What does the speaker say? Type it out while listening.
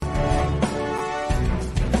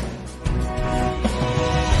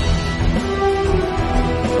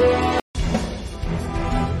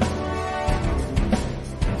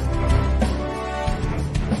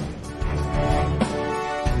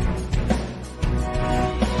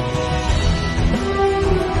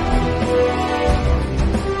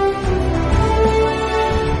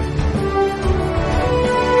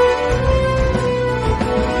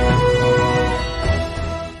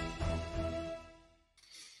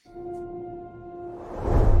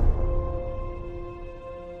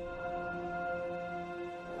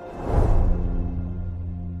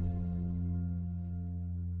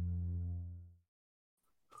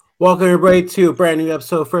Welcome everybody to a brand new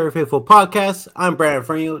episode of Furry Faithful Podcast. I'm Brandon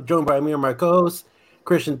Franio, joined by me and my co-hosts,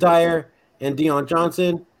 Christian Dyer and Dion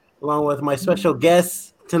Johnson, along with my special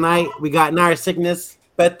guests tonight. We got Nair Sickness,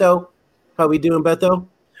 Beto. How we doing, Beto?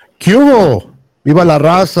 ¿Qué hubo? Viva la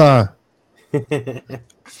raza.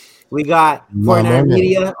 We got 49 Mamón.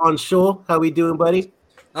 Media on Shul. How we doing, buddy?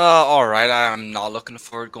 All right. I'm not looking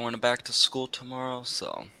forward going back to school tomorrow,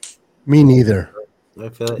 so. Me neither. I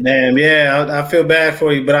feel it. Damn, yeah, I feel bad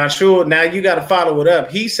for you, but I'm sure now you got to follow it up.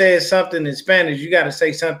 He says something in Spanish, you got to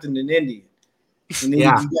say something in Indian. And then you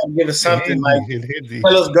got to give us something like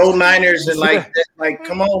tell us go Niners and like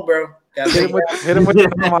come on, bro. Hit him with the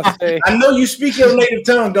namaste. I know you speak your native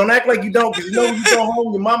tongue. Don't act like you don't, because you know when you go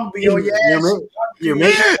home, your mama be on your ass.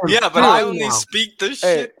 Yeah, but I only speak the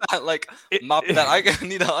shit that I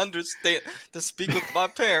need to understand to speak with my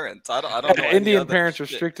parents. I don't know. Indian parents are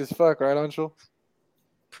strict as fuck, right, Anshul?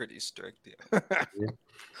 Pretty strict, yeah. And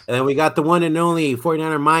then we got the one and only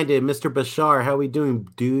 49er minded, Mr. Bashar. How we doing,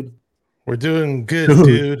 dude? We're doing good,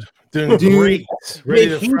 dude. Doing great. Ready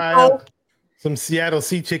to fry up some Seattle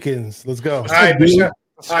sea chickens. Let's go. All right, Bashar.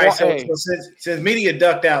 All right, so since media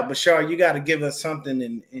ducked out, Bashar, you got to give us something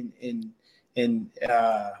in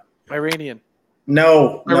Iranian.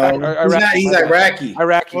 No, he's Iraqi.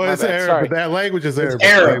 Iraqi. Well, it's Arabic. Sorry. That language is Arabic.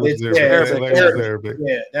 It's Arabic.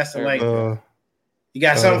 Yeah, that's the language. You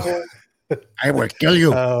got something for him? I will kill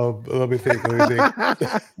you. Let me think. Gosh,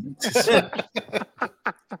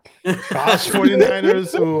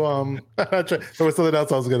 49ers who there was something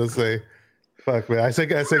else I was gonna say. Fuck man. I said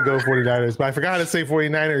go 49ers, but I forgot how to say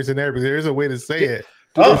 49ers in Arabic. There is a way to say it.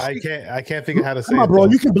 I can't think of how to say it. Come on, bro.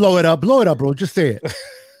 You can blow it up, bro. Just say it.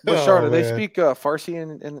 Bashar, do they speak Farsi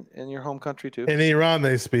in your home country too? In Iran,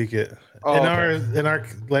 they speak it. In our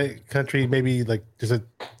country, maybe like there's a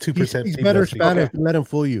 2%. He's better Spanish. Okay. Let him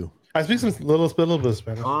fool you. I speak some little bit of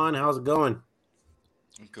Spanish. Don, how's it going?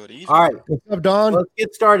 Good evening. All right, what's up, Don? Let's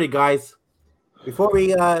get started, guys. Before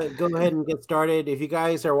we go ahead and get started, if you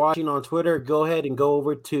guys are watching on Twitter, go ahead and go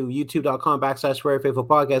over to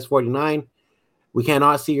youtube.com/FaithfulPodcast49. We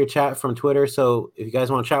cannot see your chat from Twitter, so if you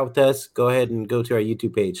guys want to chat with us, go ahead and go to our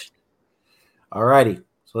YouTube page. All righty,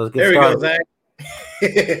 so let's get started. There we go, Zach. He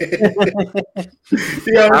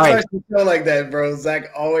always starts the show like that, bro.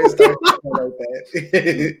 Zach always starts the show like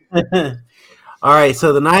that. All right,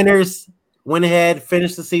 so the Niners went ahead,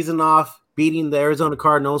 finished the season off, beating the Arizona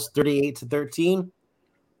Cardinals 38-13.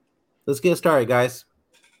 Let's get started, guys.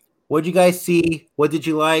 What did you guys see? What did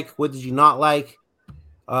you like? What did you not like?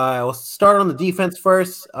 We'll start on the defense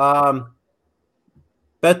first. Beto,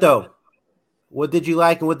 what did you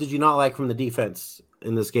like and what did you not like from the defense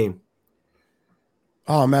in this game?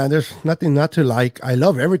 Oh, man, there's nothing not to like. I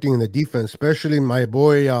love everything in the defense, especially my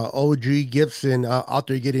boy OG Gibson out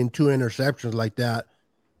there getting 2 interceptions like that.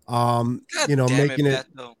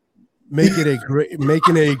 Making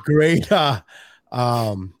a great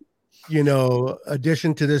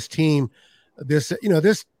addition to this team. This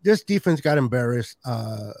defense got embarrassed,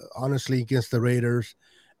 honestly, against the Raiders,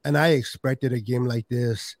 and I expected a game like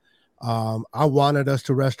this. I wanted us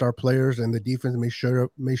to rest our players, and the defense made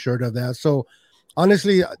sure of that. So,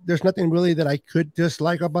 honestly, there's nothing really that I could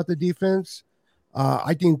dislike about the defense.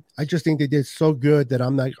 I just think they did so good that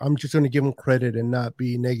I'm just going to give them credit and not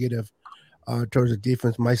be negative towards the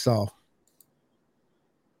defense myself.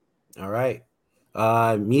 All right,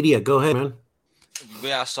 Media, go ahead, man.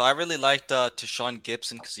 Yeah, so I really liked Tashawn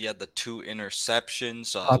Gibson because he had the 2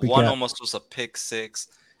 interceptions. One almost was a pick 6.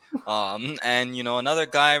 And another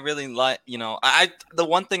guy I really like. The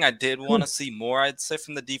one thing I did want to see more, I'd say,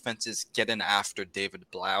 from the defense is getting after David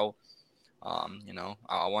Blau. I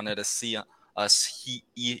wanted to see us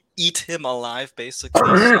eat him alive, basically.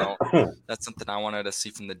 So that's something I wanted to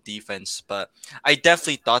see from the defense. But I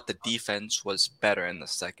definitely thought the defense was better in the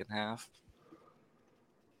second half.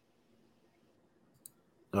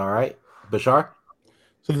 All right, Bashar.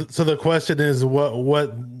 So the question is,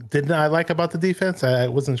 what didn't I like about the defense? I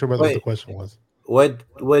wasn't sure what the question was. What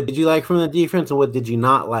did you like from the defense, and what did you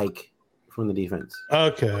not like from the defense?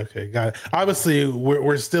 Okay, got it. Obviously,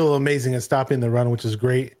 we're still amazing at stopping the run, which is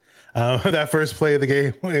great. That first play of the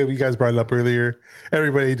game, you guys brought it up earlier.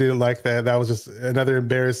 Everybody didn't like that. That was just another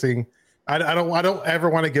embarrassing. I don't ever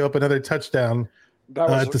want to give up another touchdown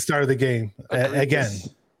at the start of the game again.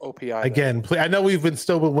 OPI again. I know we've been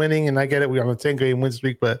winning, and I get it. We're on a 10-game win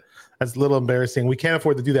streak, but that's a little embarrassing. We can't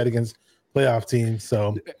afford to do that against playoff teams.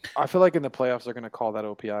 So I feel like in the playoffs they're going to call that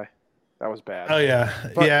OPI. That was bad. Oh yeah,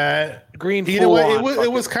 But yeah. Green. You know what?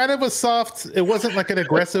 It was kind of a soft. It wasn't like an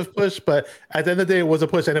aggressive push, but at the end of the day, it was a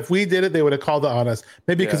push. And if we did it, they would have called it on us.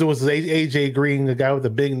 Maybe because it was AJ Green, the guy with the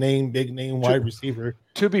big name wide receiver.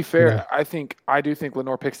 To be fair, I do think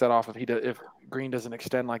Lenoir picks that off if Green doesn't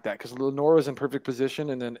extend like that, because Lenoir was in perfect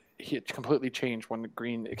position, and then he completely changed when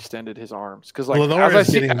Green extended his arms. Because like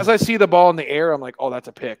as I see the ball in the air, I'm like, oh, that's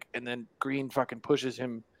a pick, and then Green fucking pushes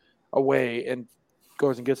him away and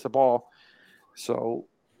goes and gets the ball. So,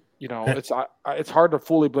 it's hard to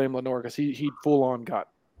fully blame Lenoir because he full on got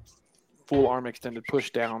full arm extended, push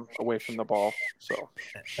down away from the ball. So,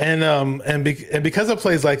 and because of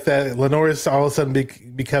plays like that, Lenoir is all of a sudden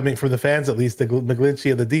becoming, for the fans at least, the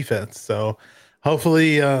McGlinchey of the defense. So,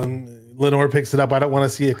 hopefully, Lenoir picks it up. I don't want to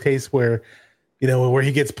see a case where, where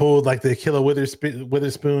he gets pulled like the Killer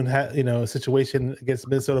Witherspoon situation against the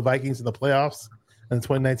Minnesota Vikings in the playoffs in the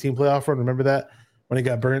 2019 playoff run. Remember that? When he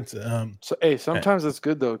got burnt. Sometimes it's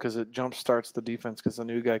good though, because it jump starts the defense because the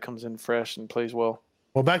new guy comes in fresh and plays well.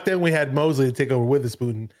 Well, back then we had Mosley to take over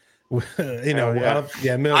Witherspoon. I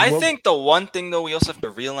think the one thing though we also have to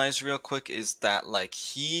realize real quick is that like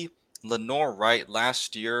Lenoir Wright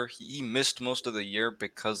last year he missed most of the year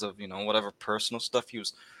because of whatever personal stuff he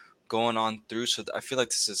was going on through. So I feel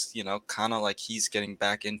like this is kind of like he's getting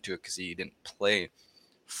back into it because he didn't play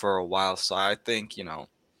for a while. So I think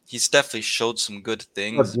he's definitely showed some good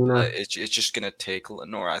things, but it's just gonna take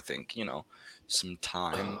Lenoir, I think, some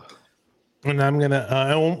time. And I'm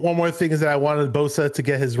gonna one more thing is that I wanted Bosa to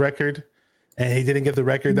get his record, and he didn't get the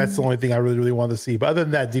record. That's the only thing I really, really wanted to see. But other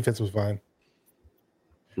than that, defense was fine.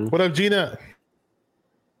 What up, Gina?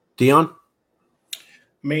 Dion? I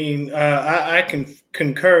mean, I can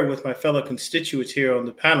concur with my fellow constituents here on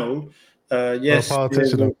the panel. Yes,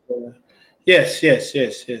 politician. Yes.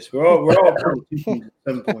 We're all politicians at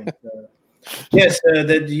some point. Yes,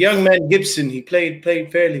 the young man Gibson, he played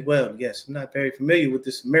fairly well. Yes, I'm not very familiar with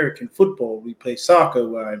this American football. We play soccer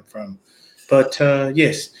where I'm from, but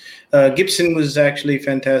yes, Gibson was actually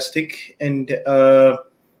fantastic. And that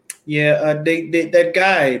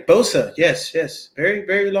guy Bosa, yes, very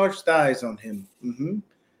very large thighs on him. And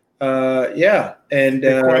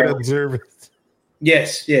quite observant.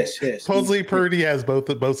 Yes. Supposedly Purdy has both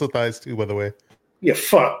thighs too, by the way. Yeah,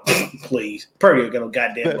 fuck, please. Purdy got no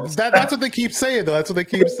goddamn. That's what they keep saying, though. That's what they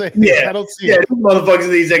keep saying. Yeah, I don't see it. These motherfuckers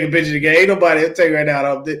need to take a picture again. Ain't nobody. I'll tell you right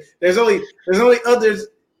now. There's only others.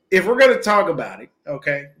 If we're gonna talk about it,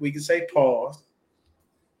 okay, we can say pause.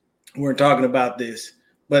 We're talking about this,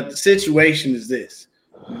 but the situation is this: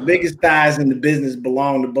 the biggest thighs in the business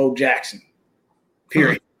belong to Bo Jackson.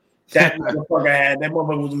 Period. That motherfucker had. That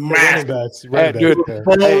motherfucker was massive.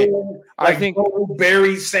 I think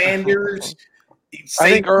Barry Sanders.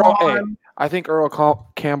 I think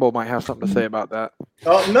Earl Campbell might have something to say about that.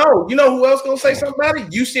 Oh no! You know who else gonna say something about it?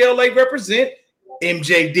 UCLA represent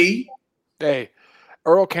MJD. Hey,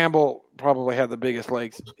 Earl Campbell probably had the biggest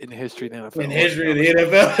legs in history of the NFL. In history of the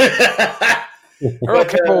NFL. Earl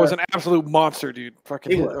Campbell was an absolute monster, dude.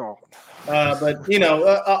 Fucking. But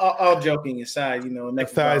all joking aside,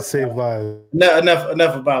 thighs save lives.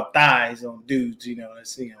 Enough about thighs on dudes.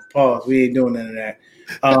 Let's pause. We ain't doing none of that.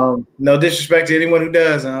 No disrespect to anyone who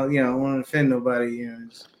does. I don't want to offend nobody.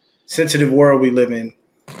 It's a sensitive world we live in.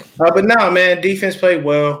 But no, man, defense played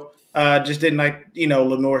well. Just didn't like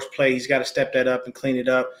Lenoir's play. He's got to step that up and clean it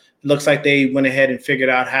up. It looks like they went ahead and figured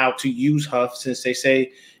out how to use Huff, since they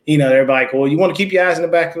say they're like, well, you want to keep your eyes in the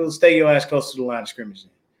backfield, stay your ass close to the line of scrimmage.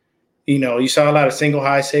 You saw a lot of single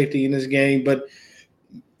high safety in this game, but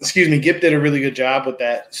Gip did a really good job with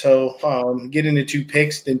that. So getting the 2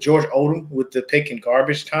 picks, then George Odom with the pick in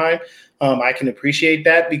garbage time, I can appreciate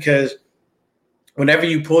that, because whenever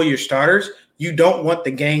you pull your starters, you don't want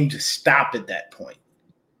the game to stop at that point.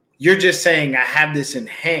 You're just saying, I have this in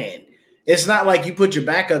hand. It's not like you put your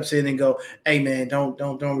backups in and go, hey man, don't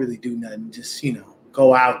really do nothing. Just,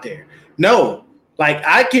 go out there. No. Like,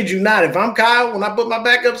 I kid you not, if I'm Kyle, when I put my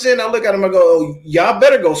backups in, I look at them and go, oh, y'all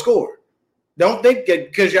better go score. Don't think that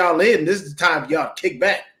because y'all in, this is the time y'all kick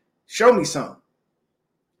back. Show me something.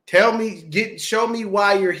 Show me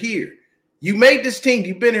why you're here. You made this team.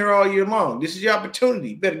 You've been here all year long. This is your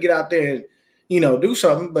opportunity. You better get out there and, do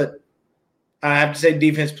something. But I have to say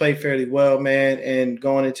defense played fairly well, man. And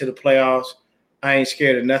going into the playoffs, I ain't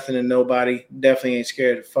scared of nothing and nobody. Definitely ain't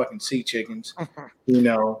scared of fucking sea chickens. Hey,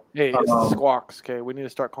 it's the squawks. Okay, we need to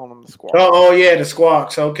start calling them the squawks. Oh yeah, the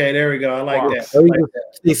squawks. Okay, there we go. I like that.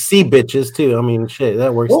 These sea bitches too. I mean, shit,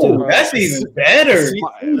 that works too. That's even better.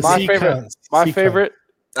 My favorite.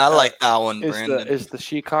 I like that one, Brandon. Is the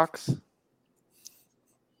sheacocks.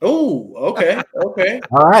 Oh, okay.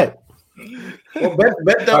 All right. Well,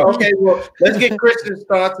 Beto, okay, well, let's get Christian's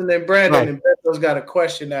thoughts and then Brandon, and Beto's got a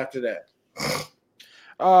question after that.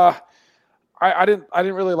 I didn't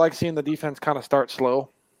really like seeing the defense kind of start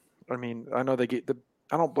slow. I mean, I know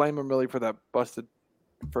I don't blame them really for that busted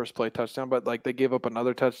first play touchdown, but like they gave up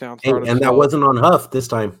another touchdown. And that wasn't on Huff this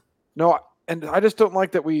time. No, and I just don't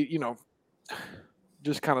like that we,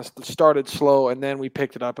 just kind of started slow and then we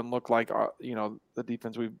picked it up and looked like, the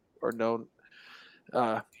defense we are known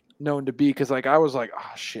to be. Because like I was like,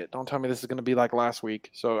 oh shit, don't tell me this is going to be like last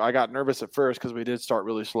week. So I got nervous at first because we did start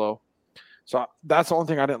really slow. So that's the only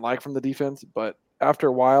thing I didn't like from the defense. But after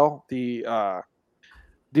a while, the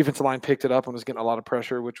defensive line picked it up and was getting a lot of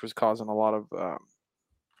pressure, which was causing a lot of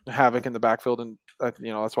havoc in the backfield. And,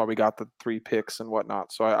 that's why we got the 3 picks and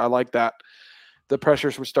whatnot. So I like that. The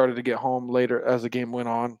pressures were started to get home later as the game went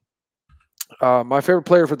on. My favorite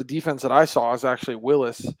player for the defense that I saw is actually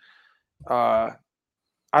Willis. I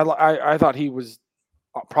thought he was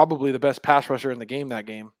probably the best pass rusher in the game that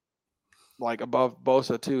game. Like above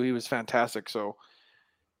Bosa too. He was fantastic. So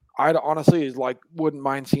I honestly wouldn't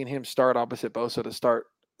mind seeing him start opposite Bosa to start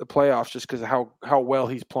the playoffs just because of how well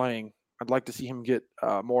he's playing. I'd like to see him get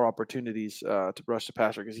more opportunities to rush the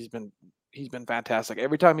passer because he's been fantastic.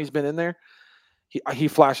 Every time he's been in there, he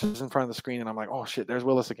flashes in front of the screen and I'm like, oh shit, there's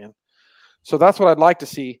Willis again. So that's what I'd like to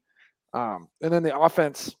see. And then the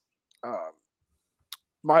offense,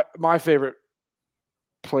 my favorite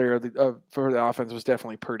player for the offense was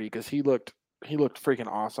definitely Purdy because he looked freaking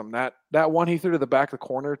awesome. That one he threw to the back of the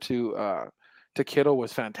corner to Kittle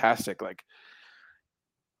was fantastic. Like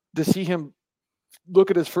to see him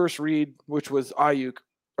look at his first read, which was Ayuk,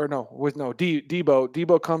 or Debo.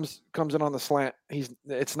 Debo comes in on the slant.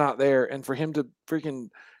 It's not there, and for him to freaking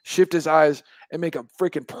shift his eyes and make a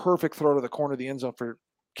freaking perfect throw to the corner of the end zone for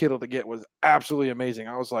Kittle to get was absolutely amazing.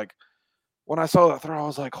 I was like, when I saw that throw, I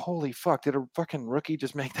was like, holy fuck, did a fucking rookie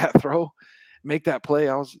just make that throw, make that play?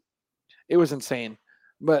 It was insane.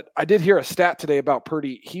 But I did hear a stat today about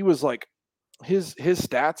Purdy. He was like, his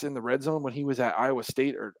stats in the red zone when he was at Iowa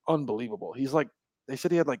State are unbelievable. He's like, they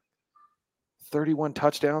said he had like 31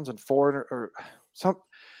 touchdowns and 4 or something.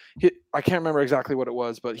 I can't remember exactly what it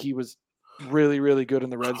was, but he was really, really good in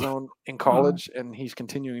the red zone in college, and he's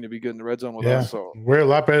continuing to be good in the red zone with us. So we're a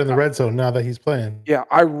lot better in the red zone now that he's playing. Yeah,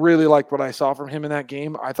 I really liked what I saw from him in that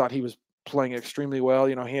game. I thought he was playing extremely well.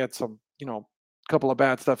 He had some, couple of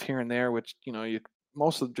bad stuff here and there, which,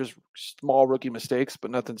 most of just small rookie mistakes,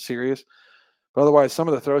 but nothing serious. But otherwise, some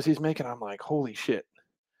of the throws he's making, I'm like, holy shit.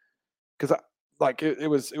 Because it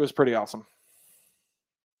was pretty awesome.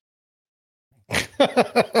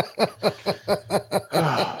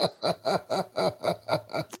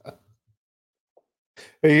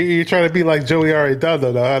 You're trying to be like Joey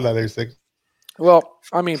Arredondo, though, huh? Well,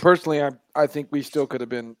 I mean, personally, I think we still could have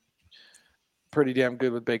been pretty damn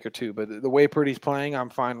good with Baker too. But the way Purdy's playing, I'm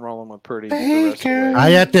fine rolling with Purdy. Baker.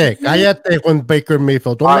 Ayate con Baker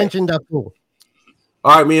Mayfield. Don't mention that fool.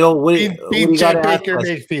 All right, Mio. What do you got Baker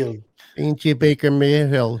Mayfield. Pinche Baker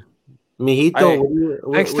Mayfield.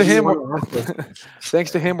 Mijito, thanks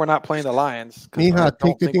to him, we're not playing the Lions. Mija,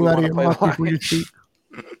 take the thing out of your mouth before you speak.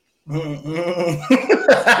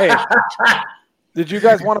 Hey, did you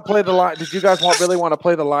guys want to play the Lions? Did you guys really want to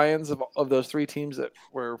play the Lions of those 3 teams that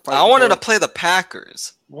were fighting? I wanted to play the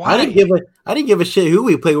Packers. Why? I didn't give a shit who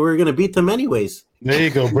we play. We were going to beat them anyways. There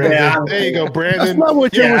you go, Brandon. There you go, Brandon. That's not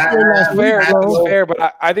what you were saying last week. Fair,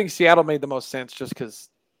 but I think Seattle made the most sense just because,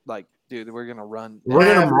 dude, we're gonna run.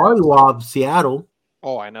 We're gonna mollywop Seattle.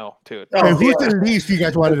 Oh, I know, dude. Who's the least you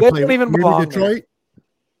guys wanted to play? Even Detroit. There.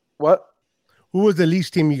 What? Who was the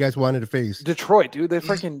least team you guys wanted to face? Detroit, dude. They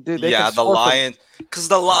freaking did. The Lions, because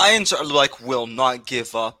the Lions are will not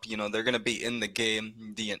give up. They're gonna be in the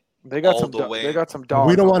game. They got some dogs.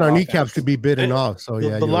 We don't want our kneecaps to be bitten off. So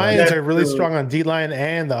the Lions are really strong on D line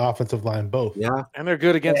and the offensive line both. Yeah, and they're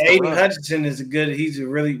good against. Aiden Hutchinson is he's a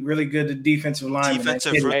really, really good defensive lineman.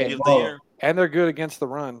 Defensive rookie of the year. And they're good against the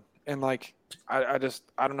run. And I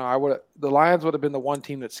don't know. The Lions would have been the one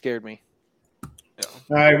team that scared me. Yeah.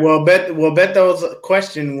 All right. Well, Beto's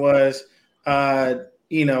question was,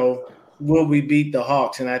 will we beat the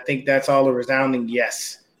Hawks? And I think that's all a resounding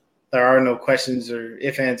yes. There are no questions or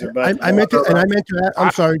ifs, ands, or buts. I meant to add. I'm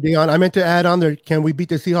sorry, Dion. I meant to add on there. Can we beat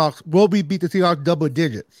the Seahawks? Will we beat the Seahawks double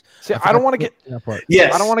digits? See, I don't want to get that part.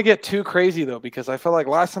 Yes. I don't want to get too crazy though, because I feel like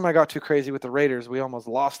last time I got too crazy with the Raiders, we almost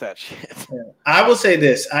lost that shit. Yeah. I will say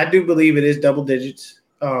this: I do believe it is double digits,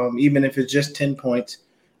 even if it's just 10 points.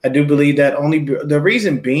 I do believe that. Only the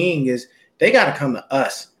reason being is they got to come to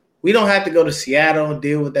us. We don't have to go to Seattle and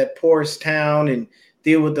deal with that poorest town and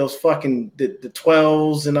deal with those fucking the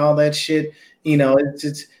 12s and all that shit.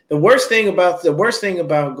 It's The worst thing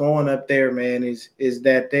about going up there, man, is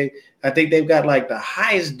that I think they've got like the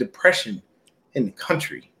highest depression in the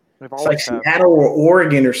country. It's like Seattle or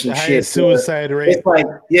Oregon or some shit. Suicide rate. It's like,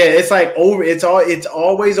 yeah, it's like it's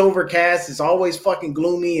always overcast. It's always fucking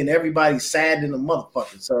gloomy, and everybody's sad in the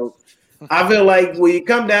motherfucker. So I feel like when you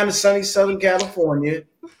come down to sunny Southern California,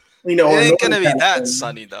 you know, it ain't gonna be that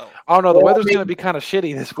sunny though. Oh no, the weather's gonna be kind of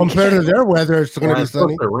shitty this week. Compared to their weather, it's gonna be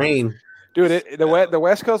sunny. The rain. Dude, the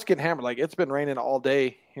West Coast getting hammered. Like it's been raining all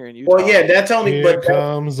day here in Utah. Well, yeah, that's only. Here but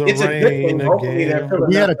comes the it's rain a good thing. Hopefully,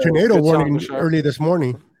 we had a tornado warning early this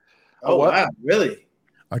morning. Oh wow, really?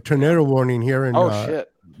 A tornado warning here in. Shit!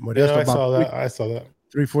 Yeah, I saw that.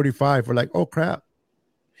 3:45. We're like, oh crap.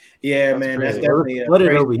 Yeah, man, that's definitely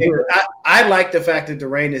crazy. I like the fact that the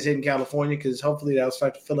rain is hitting California because hopefully that'll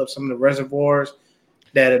start to fill up some of the reservoirs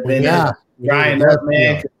that have been drying up,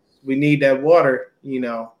 man. Yeah. We need that water, you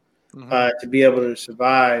know, to be able to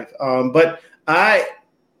survive. But I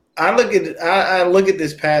look at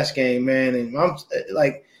this past game, man, and I'm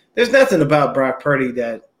like, there's nothing about Brock Purdy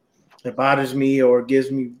that bothers me or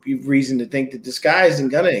gives me reason to think that this guy isn't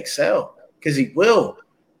gonna excel because he will.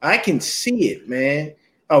 I can see it, man.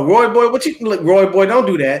 Oh, Roy Boy, Roy Boy, don't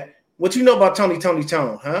do that. What you know about Tony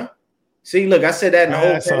Tone, huh? See, look, I said that in the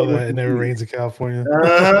whole. I saw that. It never rains in California.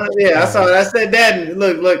 Yeah, I saw that. I said that. And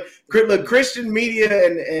look, Christian media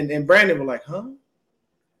and Brandon were like, huh?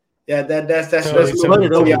 Yeah, that's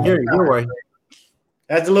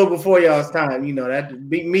a little before y'all's time. You know that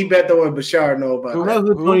me, Beto, and Bashar know about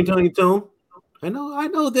that. Tony Tone. I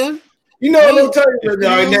know them. You know a little Tony.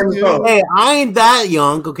 Hey, I ain't that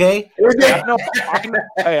young, okay?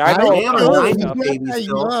 I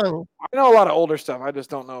know a lot of older stuff. I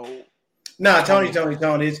just don't know. No, Tony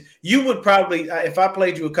Tone is. You would probably, if I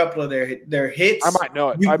played you a couple of their hits, I might know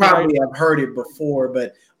it. You probably have heard it before,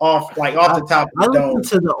 but off the top of the dome.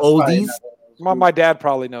 To the oldies. My dad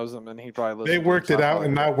probably knows them, and he probably they worked it out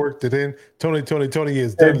and not worked it in. Tony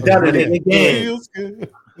is done it again.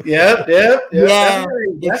 Yep. Yeah.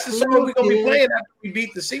 That's the song we're gonna be playing after we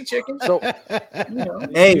beat the Sea Chicken. So,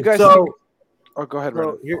 hey, you guys go ahead.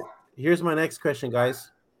 So here's my next question,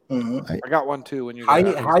 guys. I got one too. When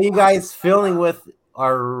how you guys feeling with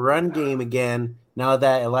our run game again now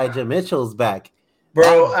that Elijah Mitchell's back?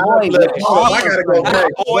 Bro, I gotta go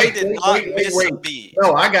first. Wait.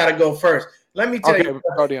 No, I gotta go first. Let me tell you,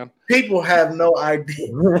 people have no idea.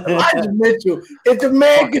 Elijah Mitchell, if the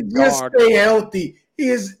man could just stay healthy,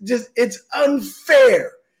 it's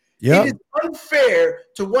unfair. Yep. It is unfair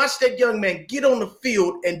to watch that young man get on the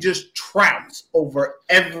field and just trounce over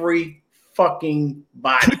every fucking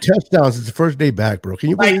body. 2 touchdowns. It's the first day back, bro. Can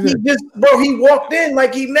you believe it? He walked in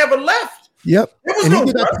like he never left. Yep. And he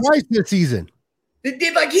did that twice this season. It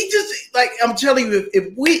did I'm telling you,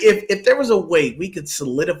 if there was a way we could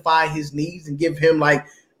solidify his knees and give him like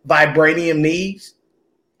vibranium knees,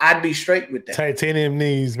 I'd be straight with that. Titanium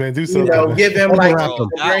knees, man. Do something. Give him like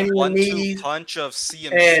vibranium knees. Punch of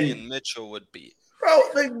CMC and Mitchell would be.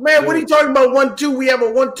 Bro, man, what are you talking about? 1-2. We have a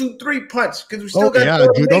 1-2-3 punch because we still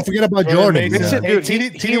got. Dude, don't forget about Jordan. Dude,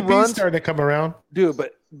 TDP starting to come around, dude.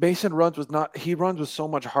 But Mason runs with he runs with so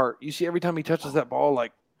much heart. You see, every time he touches that ball,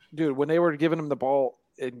 like, dude, when they were giving him the ball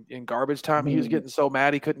in garbage time, he was getting so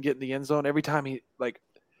mad he couldn't get in the end zone. Every time he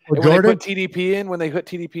when they put TDP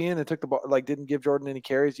in, and took the ball, like didn't give Jordan any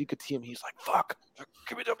carries, you could see him. He's like, "Fuck,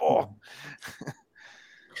 give me the ball."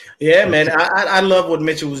 Yeah, man, I love what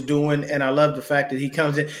Mitchell was doing, and I love the fact that he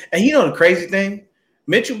comes in. And you know the crazy thing,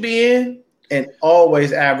 Mitchell be in and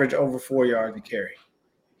always average over 4 yards a carry.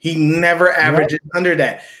 He never averages under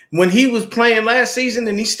that. When he was playing last season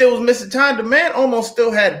and he still was missing time, the man almost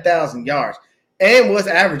still had 1,000 yards and was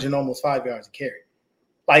averaging almost 5 yards a carry.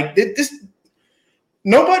 Like this,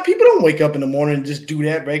 people don't wake up in the morning and just do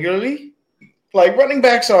that regularly. Like running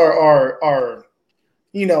backs are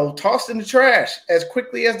tossed in the trash as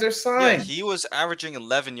quickly as they're signed. Yeah, he was averaging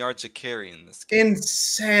 11 yards a carry in this game.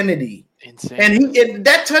 Insanity. And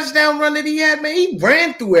that touchdown run that he had, man, he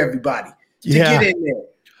ran through everybody to get in there.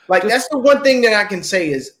 Like, that's the one thing that I can say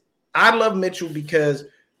is I love Mitchell because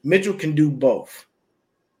Mitchell can do both.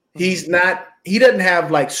 He doesn't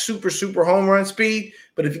have like super home run speed,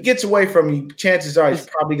 but if he gets away from you, chances are he's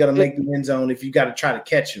probably going to make the end zone if you got to try to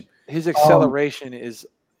catch him. His acceleration is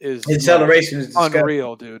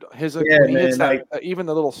unreal, dude. Even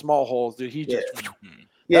the little small holes, dude.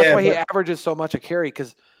 That's why he averages so much a carry,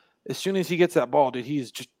 because as soon as he gets that ball, dude,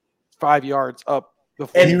 he's just 5 yards up.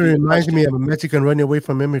 And he reminds me of a Mexican running away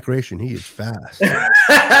from immigration. He is fast. Oh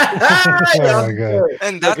my god!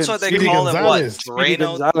 And that's what they call him. What?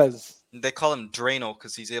 Drano? They call him Drano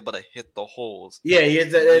because he's able to hit the holes. Yeah,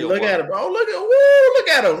 look at him. Oh, look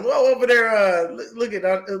at him. Whoa, over there. Look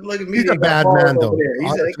at me. He's a bad man, though.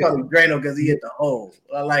 They call him Drano because he hit the hole.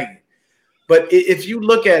 I like it. But if you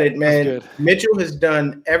look at it, man, Mitchell has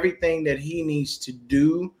done everything that he needs to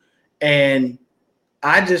do. And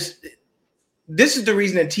this is the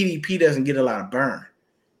reason that TDP doesn't get a lot of burn,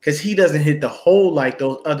 because he doesn't hit the hole like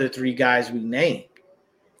those other three guys we named.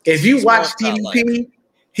 If you watch TDP,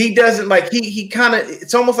 he doesn't he kind of,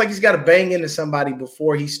 it's almost like he's got to bang into somebody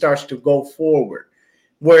before he starts to go forward.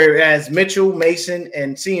 Whereas Mitchell, Mason,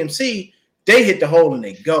 and CMC, they hit the hole and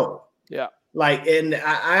they go. Yeah. And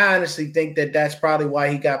I honestly think that that's probably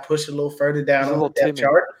why he got pushed a little further down on the depth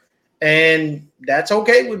chart. And that's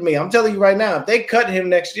okay with me. I'm telling you right now, if they cut him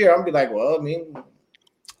next year, I'm be like, well, I mean,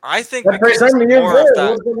 I think he's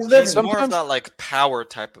more of that like power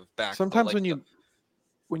type of back. Sometimes when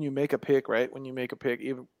you make a pick, right? When you make a pick,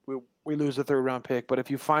 even we lose a 3rd round pick, but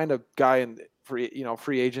if you find a guy in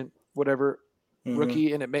free agent, whatever,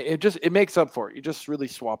 rookie, and it makes up for it. You just really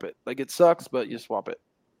swap it. Like, it sucks, but you swap it.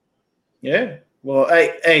 Yeah. Well,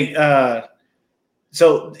 hey,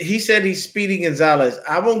 so he said he's Speedy Gonzalez.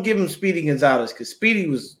 I won't give him Speedy Gonzalez because Speedy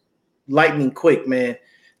was lightning quick, man.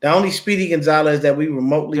 The only Speedy Gonzalez that we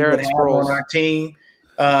remotely would have on our team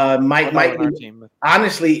might be,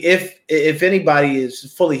 honestly, if anybody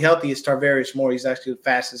is fully healthy, it's Tarvarius Moore. He's actually the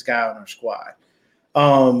fastest guy on our squad.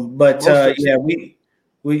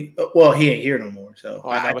 He ain't here no more. So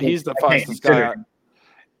but he's the fastest guy.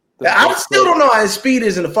 I still don't know how his speed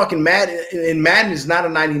is in the fucking Madden. In Madden, is not a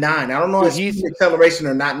 99. I don't know his speed acceleration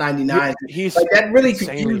or not 99. He's that really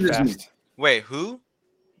confuses me. Wait, who?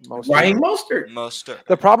 Raheem Mostert.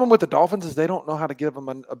 The problem with the Dolphins is they don't know how to give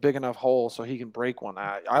him a big enough hole so he can break one.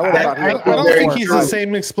 I don't think he's the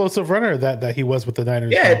same explosive runner that he was with the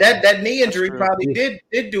Niners. Yeah, that knee injury probably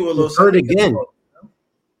did do a little. Hurt again.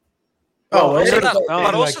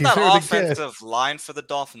 That offensive line for the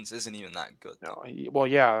Dolphins isn't even that good. No,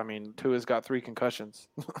 I mean, Tua's got 3 concussions.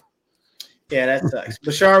 Yeah, that sucks.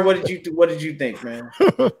 Bashar, what did you think, man?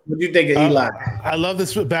 What did you think of Eli? I love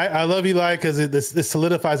this. I love Eli because this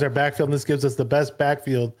solidifies our backfield. And this gives us the best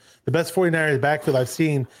backfield, the best 49ers backfield I've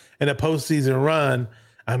seen in a postseason run.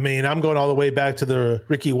 I mean, I'm going all the way back to the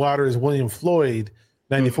Ricky Watters, William Floyd,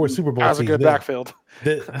 94 Super Bowl. That was a good backfield.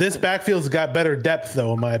 This backfield's got better depth,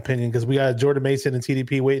 though, in my opinion, because we got Jordan Mason and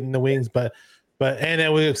TDP waiting in the wings. But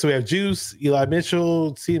then we have Juice, Eli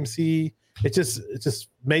Mitchell, CMC. It's just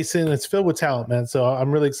Mason. It's filled with talent, man. So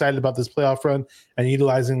I'm really excited about this playoff run and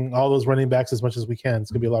utilizing all those running backs as much as we can. It's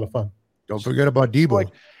gonna be a lot of fun. Don't forget about Debo.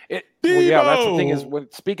 That's the thing is,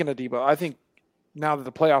 speaking of Debo, I think now that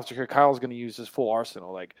the playoffs are here, Kyle's going to use his full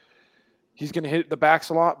arsenal. Like, he's going to hit the backs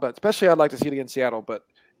a lot, but especially I'd like to see it against Seattle. But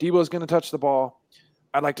Debo's going to touch the ball.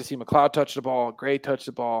 I'd like to see McLeod touch the ball. Gray touch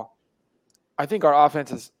the ball. I think our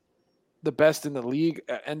offense is the best in the league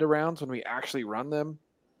at end arounds when we actually run them.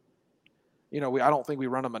 I don't think we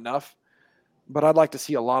run them enough, but I'd like to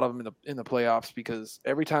see a lot of them in the playoffs because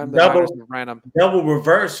every time the Niners ran them, double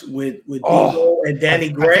reverse with Debo and Danny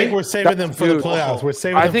Gray. I think we're saving them for the playoffs. We're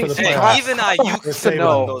saving them for the playoffs. Even Ayuk can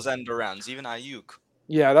run those end arounds. Even Ayuk.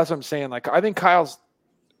 Yeah, that's what I'm saying. Like, I think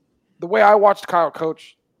the way I watched Kyle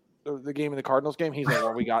coach the game in the Cardinals game, he's like,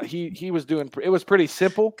 "What we got?" He was doing. It was pretty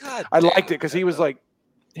simple. I liked it because he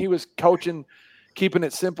was coaching, keeping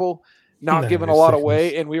it simple. Not giving a lot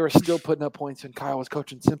away, and we were still putting up points, and Kyle was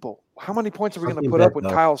coaching simple. How many points are we going to put up when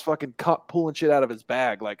Kyle's fucking pulling shit out of his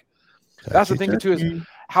bag? Like, that's the thing, too, is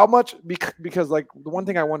how much – because, like, the one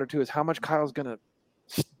thing I wonder, too, is how much Kyle's going to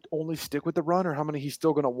only stick with the run or how many he's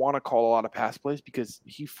still going to want to call a lot of pass plays because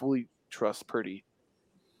he fully trusts Purdy.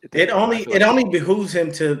 It only behooves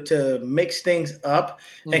him to mix things up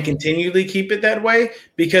and continually keep it that way,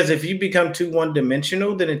 because if you become too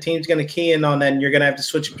one-dimensional, then a team's going to key in on that and you're going to have to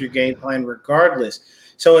switch up your game plan regardless.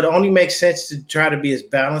 So it only makes sense to try to be as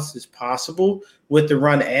balanced as possible with the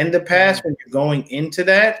run and the pass when you're going into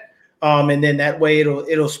that. And then that way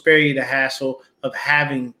it'll spare you the hassle of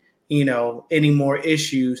having, any more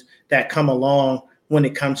issues that come along when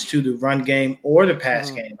it comes to the run game or the pass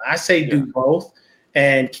game. I say do both.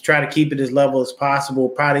 And try to keep it as level as possible,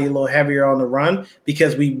 probably a little heavier on the run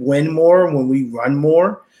because we win more when we run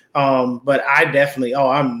more. But I definitely,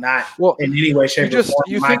 I'm not in any way, shape, or form.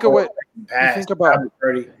 You think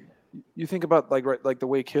about like the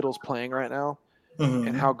way Kittle's playing right now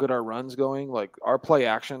and how good our run's going. Like, our play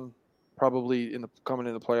action probably coming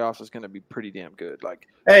in the playoffs is going to be pretty damn good. Like,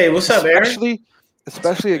 hey, what's up, Aaron?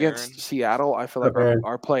 Especially against Seattle, I feel like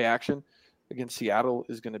our play action against Seattle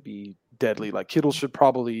is going to be deadly. Like, Kittle should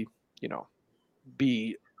probably,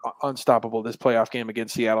 be unstoppable this playoff game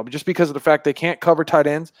against Seattle, just because of the fact they can't cover tight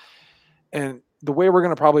ends, and the way we're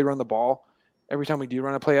going to probably run the ball. Every time we do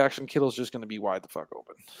run a play action, Kittle's just going to be wide the fuck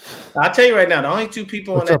open. I'll tell you right now, the only two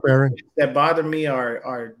people that bother me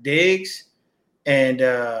are Diggs and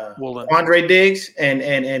Andre Diggs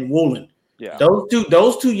and Woolen. Yeah,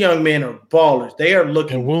 those two young men are ballers. They are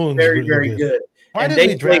looking very, very good. Why and did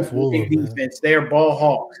they we draft Woolen? Defense. They are ball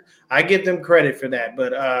hawks. I give them credit for that.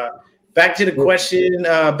 But back to the question,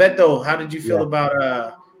 Beto, how did you feel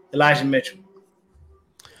about Elijah Mitchell?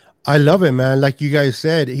 I love it, man. Like you guys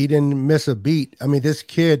said, he didn't miss a beat. I mean, this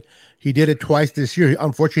kid, he did it twice this year.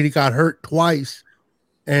 Unfortunately, he got hurt twice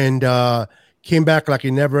and came back like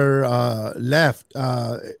he never left.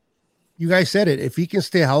 You guys said it. If he can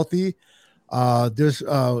stay healthy, this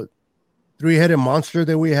three-headed monster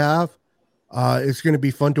that we have, it's going to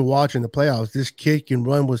be fun to watch in the playoffs. This kid can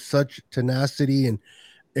run with such tenacity and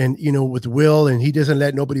with will, and he doesn't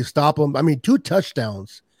let nobody stop him. I mean, 2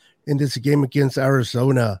 touchdowns in this game against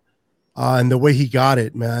Arizona. And the way he got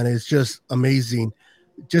it, man, it's just amazing.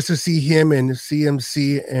 Just to see him and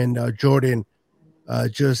CMC and Jordan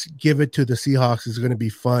just give it to the Seahawks is going to be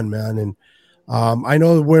fun, man. And I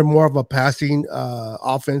know we're more of a passing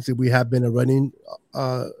offense than we have been a running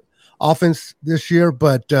offense this year,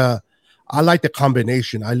 but I like the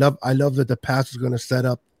combination. I love that the pass is going to set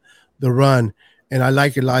up the run, and I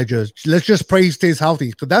like Elijah. Let's just pray he stays healthy,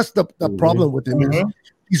 because that's the problem with him. Mm-hmm.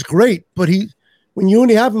 He's great, but when you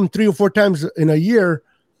only have him 3 or 4 times in a year,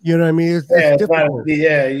 you know what I mean? It's difficult.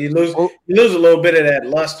 You lose a little bit of that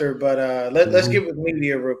luster. But let's get with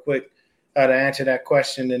media real quick to answer that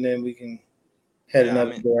question, and then we can head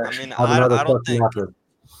another direction. I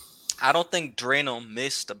don't think Drano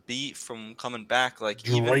missed a beat from coming back. Like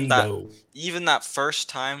even that first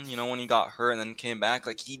time, when he got hurt and then came back,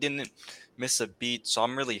 like he didn't miss a beat. So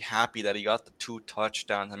I'm really happy that he got the 2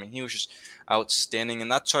 touchdowns. I mean, he was just outstanding,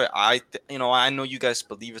 and that's why I know you guys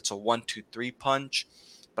believe it's a 1-2-3 punch,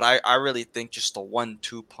 but I really think just a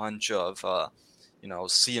 1-2 punch of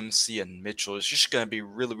CMC and Mitchell is just going to be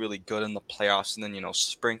really, really good in the playoffs, and then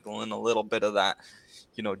sprinkle in a little bit of that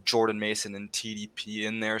Jordan Mason and TDP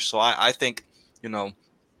in there. So I think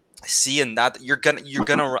seeing that you're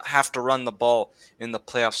gonna have to run the ball in the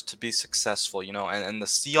playoffs to be successful, and the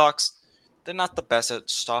Seahawks, they're not the best at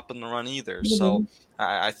stopping the run either. Mm-hmm. So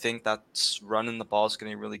I think that's running the ball is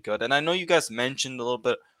going to be really good. And I know you guys mentioned a little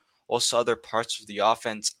bit also other parts of the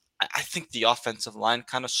offense. I think the offensive line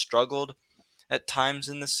kind of struggled at times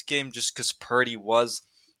in this game just because Purdy was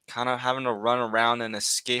kind of having to run around and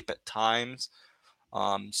escape at times.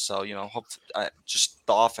 So, hopefully, just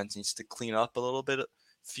the offense needs to clean up a little bit, a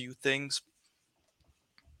few things.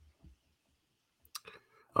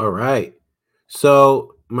 All right.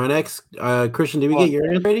 So my next, Christian, did we get your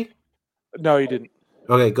answer ready? No, you didn't.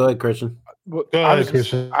 Okay, go ahead, Christian.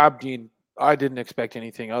 Christian. I didn't expect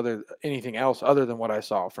anything else other than what I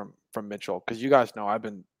saw from Mitchell, because you guys know I've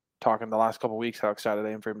been talking the last couple of weeks how excited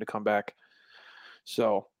I am for him to come back.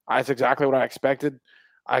 So that's exactly what I expected.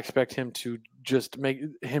 I expect him to just make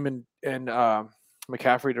him and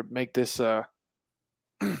McCaffrey to make this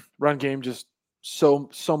run game just so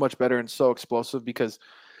much better and so explosive, because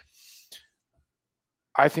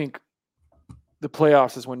I think the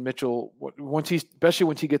playoffs is when Mitchell, especially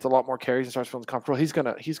once he gets a lot more carries and starts feeling comfortable, he's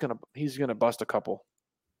gonna bust a couple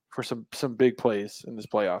for some big plays in this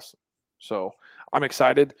playoffs. So I'm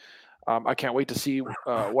excited. I can't wait to see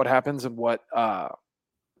what happens and what Kyle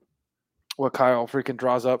freaking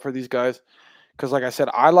draws up for these guys. Because like I said,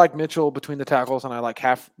 I like Mitchell between the tackles, and I like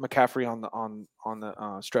McCaffrey on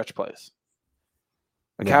the stretch plays.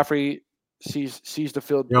 McCaffrey sees the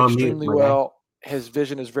field extremely well. His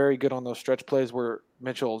vision is very good on those stretch plays where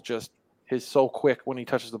Mitchell is so quick when he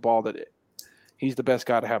touches the ball that he's the best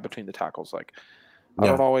guy to have between the tackles. I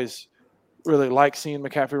don't always really like seeing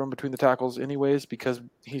McCaffrey run between the tackles anyways, because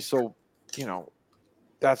he's so,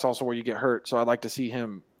 that's also where you get hurt. So I like to see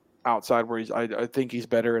him outside where I think he's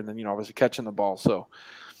better, and then, obviously catching the ball. So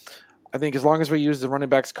I think as long as we use the running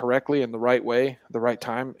backs correctly in the right way, the right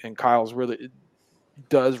time, and Kyle's really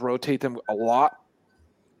does rotate them a lot,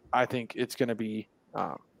 I think it's going to be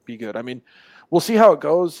good. I mean, we'll see how it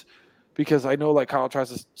goes, because I know Kyle tries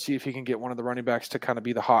to see if he can get one of the running backs to kind of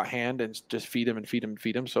be the hot hand and just feed him.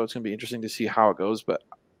 So it's going to be interesting to see how it goes. But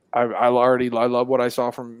I love what I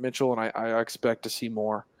saw from Mitchell, and I expect to see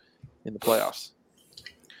more in the playoffs.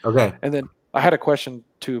 Okay. And then I had a question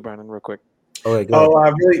too, Brandon, real quick. Really,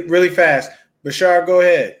 really fast. Bashar, go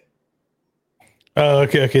ahead. Oh,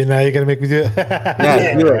 okay. Now you're gonna make me do it.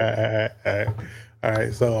 Yeah, do it. All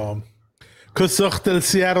right. So, كسخت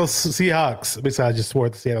السياتل Seahawks. Besides, I just swore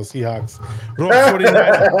at the Seattle Seahawks. روح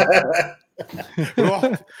 49ers.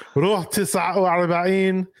 روح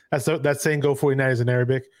 49. That's saying go 49ers in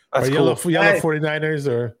Arabic. That's or cool. yellow 49ers,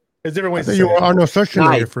 or there's different ways to say you were Arnold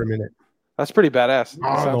Schwarzenegger for a minute. That's pretty badass.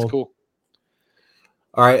 That sounds cool.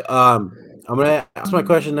 All right. I'm gonna ask my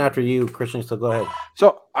question after you, Christian. So go ahead.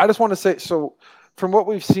 So I just want to say, so from what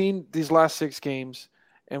we've seen these last 6 games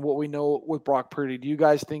and what we know with Brock Purdy, do you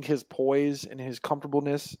guys think his poise and his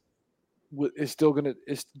comfortableness is still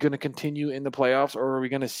gonna continue in the playoffs, or are we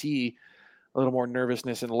gonna see a little more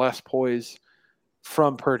nervousness and less poise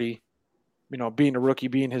from Purdy? You know, being a rookie,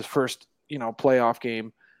 being his first playoff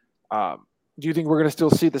game. Do you think we're gonna still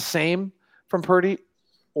see the same from Purdy,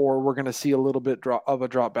 or we're going to see a little bit of a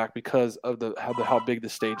drop back because of how big the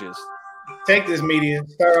stage is? Take this, media.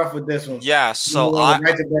 Start off with this one. Yeah, so I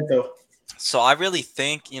really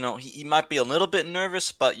think, he might be a little bit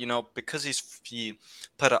nervous, but, because he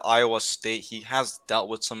played at Iowa State, he has dealt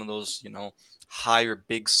with some of those, higher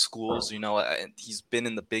big schools, and he's been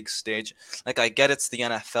in the big stage. Like, I get it's the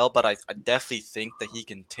NFL, but I definitely think that he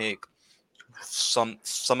can take some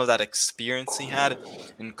of that experience he had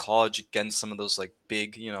in college against some of those like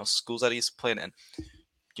big schools that he's played and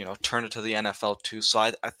turn it to the NFL too. So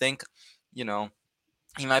I think he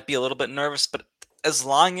might be a little bit nervous, but as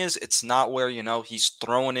long as it's not where he's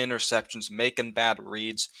throwing interceptions, making bad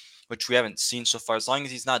reads, which we haven't seen so far, as long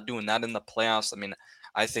as he's not doing that in the playoffs, I mean,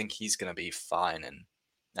 I think he's gonna be fine, and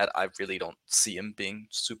that I really don't see him being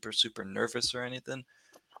super nervous or anything.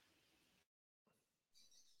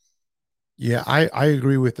 Yeah, I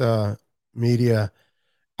agree with media.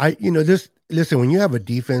 Listen, when you have a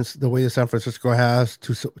defense the way that San Francisco has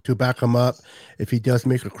to back him up, if he does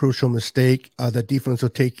make a crucial mistake, the defense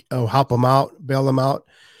will help him out, bail him out.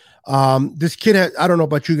 This kid I don't know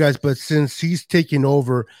about you guys, but since he's taken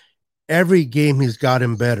over, every game he's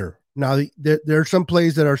gotten better. Now there are some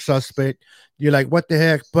plays that are suspect. You're like, what the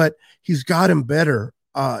heck? But he's gotten better.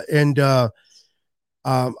 I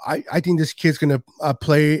think this kid's gonna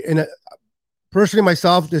play in a. Personally,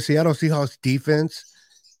 myself, the Seattle Seahawks defense,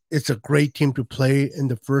 it's a great team to play in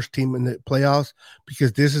the first team in the playoffs,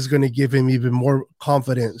 because this is going to give him even more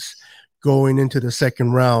confidence going into the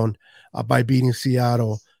second round by beating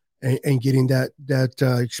Seattle and getting that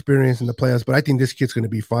experience in the playoffs. But I think this kid's going to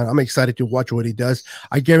be fun. I'm excited to watch what he does.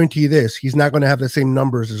 I guarantee you this: he's not going to have the same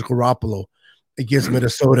numbers as Garoppolo against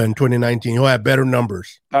Minnesota in 2019. He'll have better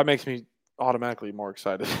numbers. That makes me automatically more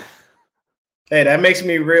excited. Hey, that makes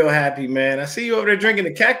me real happy, man. I see you over there drinking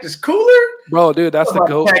the Cactus Cooler. Bro, dude, that's the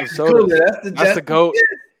GOAT of soda. That's the GOAT.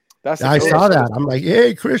 I saw that. I'm like,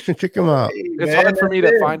 hey, Christian, check him out. It's hard for me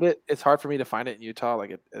to find it. It's hard for me to find it in Utah.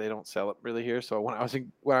 Like they don't sell it really here. So when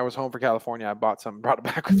I was home for California, I bought some, brought it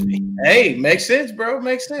back with me. Hey, makes sense, bro.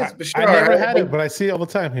 Makes sense. I never had it, but I see it all the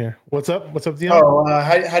time here. What's up? What's up, Dion? Oh,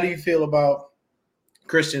 how do you feel about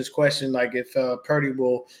Christian's question? Like if Purdy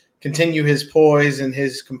will continue his poise and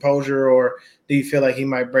his composure, or do you feel like he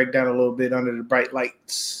might break down a little bit under the bright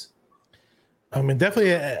lights? I mean,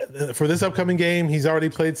 definitely for this upcoming game, he's already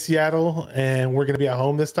played Seattle, and we're going to be at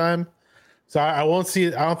home this time. So I won't see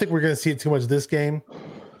it. I don't think we're going to see it too much this game.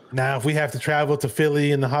 Now, if we have to travel to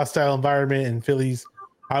Philly in the hostile environment, and Philly's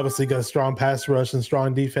obviously got a strong pass rush and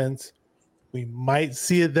strong defense, we might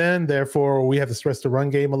see it then. Therefore, we have to stress the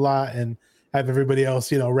run game a lot and have everybody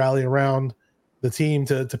else, rally around the team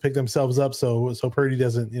to pick themselves up. So Purdy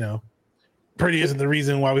doesn't, Purdy isn't the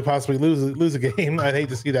reason why we possibly lose a game. I'd hate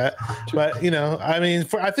to see that, but I mean,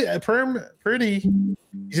 I think Purdy, he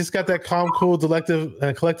just got that calm, cool,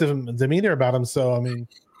 collective demeanor about him. So I mean,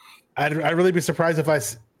 I'd really be surprised if I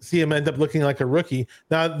see him end up looking like a rookie.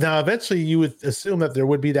 Now, eventually, you would assume that there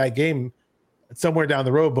would be that game somewhere down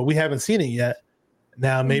the road, but we haven't seen it yet.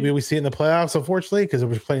 Now, maybe we see it in the playoffs, unfortunately, because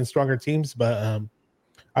we're playing stronger teams. But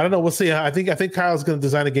I don't know. We'll see. I think Kyle's going to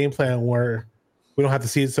design a game plan where we don't have to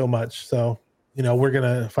see it so much. So, we're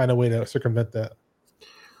going to find a way to circumvent that.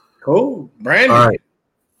 Cool. Brandon. All right.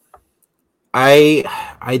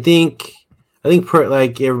 I think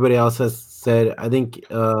like everybody else has said, I think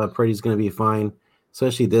Purdy's going to be fine,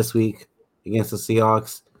 especially this week against the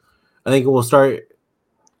Seahawks. I think we'll start.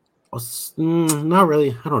 Not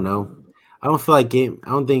really. I don't know. I don't feel like I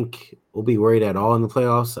don't think we'll be worried at all in the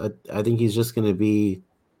playoffs. I think he's just going to be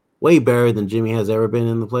way better than Jimmy has ever been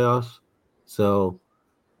in the playoffs. So,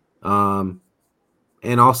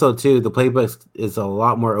 and also too, the playbook is a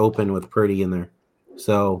lot more open with Purdy in there.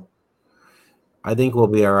 So, I think we'll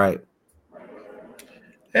be all right.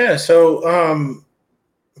 Yeah. So,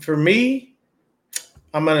 for me,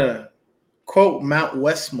 I'm gonna quote Mount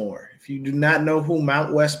Westmore. If you do not know who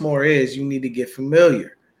Mount Westmore is, you need to get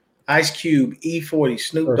familiar. Ice Cube, E40,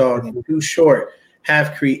 Snoop Dogg, and Too Short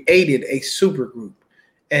have created a supergroup.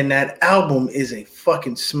 And that album is a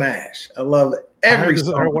fucking smash. I love every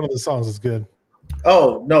song. I heard one of the songs is good.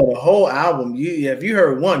 Oh, no, the whole album. If you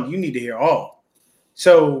heard one, you need to hear all.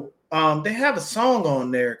 So they have a song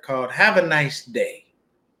on there called Have a Nice Day.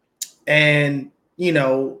 And,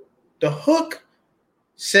 the hook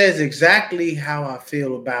says exactly how I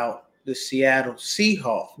feel about the Seattle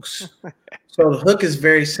Seahawks. So the hook is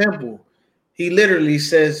very simple. He literally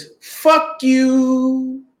says, fuck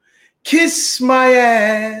you, kiss my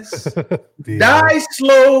ass, die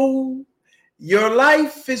slow, your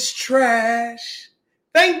life is trash.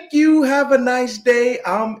 Thank you, have a nice day,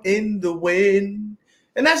 I'm in the wind.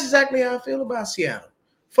 And that's exactly how I feel about Seattle.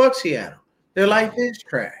 Fuck Seattle. Their life is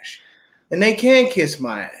trash. And they can kiss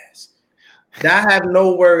my ass. I have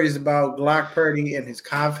no worries about Glock Purdy and his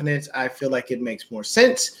confidence. I feel like it makes more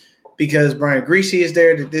sense because Brian Griese is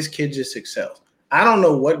there that this kid just excels. I don't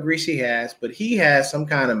know what Griese has, but he has some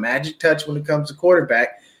kind of magic touch when it comes to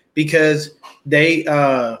quarterback because they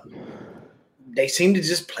seem to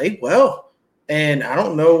just play well. And I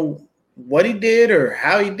don't know what he did or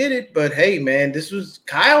how he did it, but hey, man,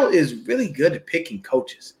 Kyle is really good at picking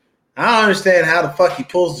coaches. I don't understand how the fuck he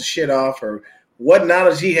pulls the shit off or what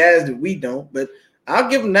knowledge he has that we don't, but I'll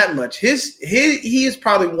give him that much. He is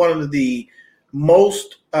probably one of the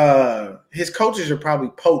most his coaches are probably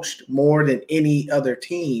poached more than any other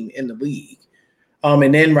team in the league.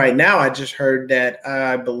 And then right now I just heard that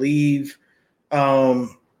I believe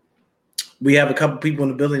we have a couple people in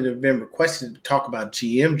the building that have been requested to talk about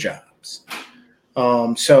GM jobs.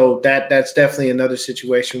 So that's definitely another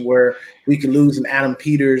situation where we could lose an Adam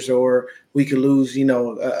Peters or we could lose,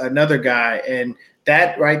 another guy. And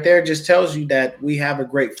that right there just tells you that we have a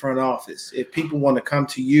great front office. If people want to come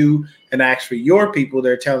to you and ask for your people,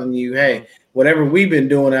 they're telling you, hey, whatever we've been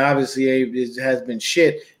doing, obviously has been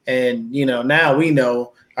shit. And, now we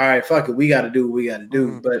know, all right, fuck it. We got to do what we got to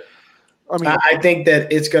do. But I think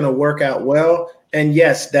that it's going to work out well. And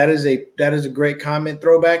yes, that is a great comment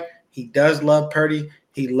throwback. He does love Purdy.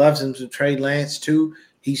 He loves him to Trey Lance too.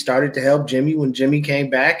 He started to help Jimmy when Jimmy came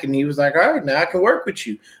back, and he was like, all right, now I can work with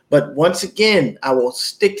you. But once again, I will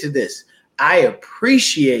stick to this. I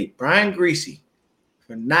appreciate Brian Griese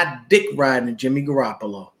for not dick riding Jimmy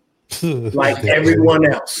Garoppolo like everyone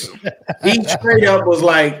else. He straight up was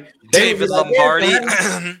like, David Lombardi.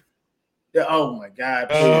 Oh my God!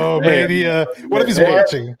 Please, oh baby, what if he's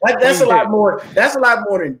watching? That's a lot more. That's a lot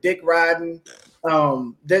more than dick riding.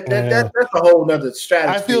 That's a whole nother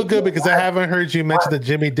strategy. I feel good because I haven't heard you mention the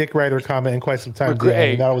Jimmy Dick Rider comment in quite some time.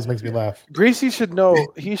 That always makes me laugh. Griese should know.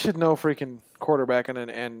 He should know freaking quarterback,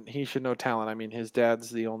 and he should know talent. I mean, his dad's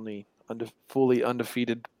the only fully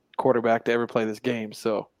undefeated quarterback to ever play this game.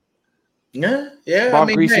 So yeah. Bob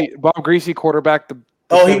Griese quarterback.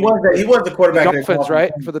 He was the quarterback. Dolphins,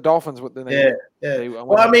 right? For the Dolphins. Yeah.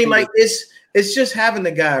 Well, I mean, like it's just having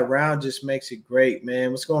the guy around just makes it great, man.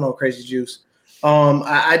 What's going on, Crazy Juice?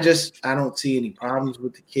 I don't see any problems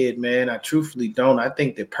with the kid, man. I truthfully don't. I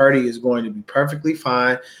think that Purdy is going to be perfectly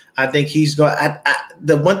fine. I think he's going.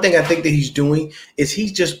 The one thing I think that he's doing is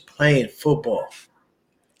he's just playing football.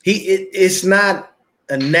 It's not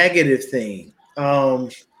a negative thing.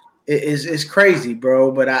 It's crazy,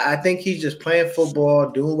 bro. But I think he's just playing football,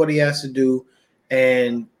 doing what he has to do,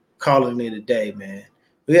 and calling it a day, man.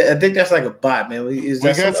 I think that's like a bot, man.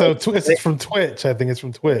 It's from Twitch. I think it's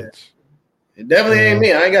from Twitch. It definitely ain't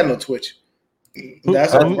me. I ain't got no Twitch.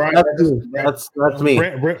 That's me.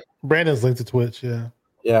 Brandon's linked to Twitch.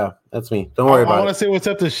 Yeah, that's me. Don't worry about it. I want to say what's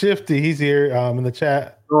up to Shifty. He's here in the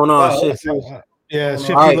chat. Oh no, Shifty.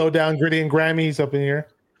 Shifty, right. Low down, gritty, and grimy. He's up in here.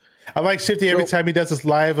 I like Shifty every time he does this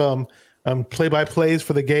live play-by-plays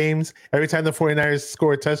for the games. Every time the 49ers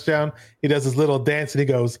score a touchdown, he does this little dance and he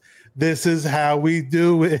goes, "This is how we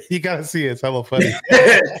do it." You gotta see it. It's hella funny.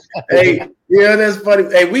 Hey, that's funny.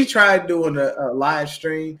 Hey, we tried doing a live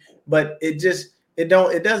stream, but it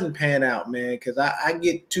doesn't pan out, man, because I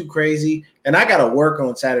get too crazy and I gotta work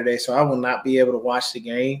on Saturday, so I will not be able to watch the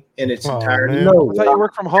game in its entirety. No, I thought you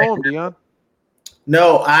work from home, Dion.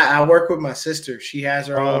 No, I work with my sister. She has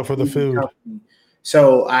her own for the food company.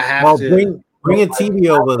 So I have to bring a TV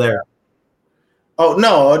over there. Oh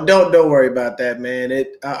no, don't worry about that, man.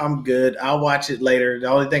 I'm good. I'll watch it later. The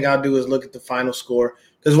only thing I'll do is look at the final score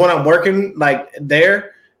because when I'm working like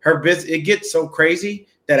there, it gets so crazy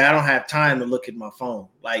that I don't have time to look at my phone.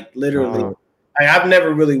 Like literally, I've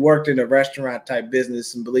never really worked in a restaurant type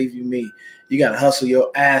business, and believe you me, you got to hustle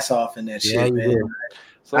your ass off in that shit, man.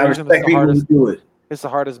 So I respect people who do it. It's the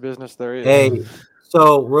hardest business there is. Hey,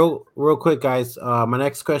 so real quick, guys. My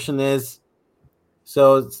next question is: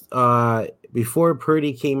 So before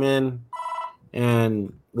Purdy came in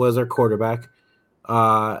and was our quarterback,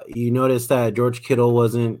 you noticed that George Kittle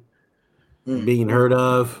wasn't being heard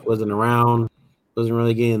of, wasn't around, wasn't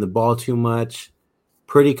really getting the ball too much.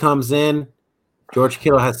 Purdy comes in. George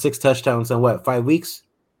Kittle has 6 touchdowns in 5 weeks?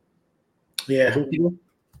 Yeah.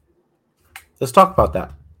 Let's talk about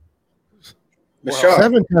that. Bashar.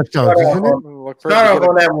 7 touchdowns, isn't it? Start off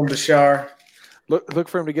on that one, Bashar. Look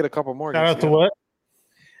for him to get a couple more. Shout out to what?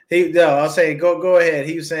 I'll say go ahead.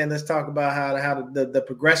 He was saying let's talk about how the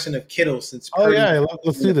progression of Kittle since.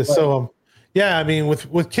 Let's do this. So yeah, I mean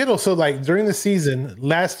with Kittle, so like during the season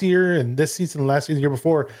last year and this season, last year, the year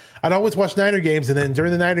before, I'd always watch Niner games, and then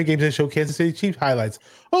during the Niner games they show Kansas City Chiefs highlights.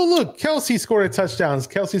 Oh look, Kelsey scored a touchdown.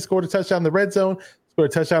 Kelsey scored a touchdown in the red zone. Score a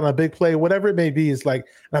touchdown on a big play, whatever it may be, is like,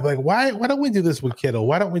 and I'm like, why don't we do this with Kittle?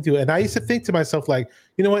 Why don't we do it? And I used to think to myself, like,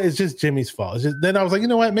 you know what, it's just Jimmy's fault. Then I was like, you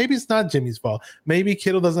know what, maybe it's not Jimmy's fault. Maybe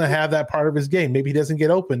Kittle doesn't have that part of his game. Maybe he doesn't get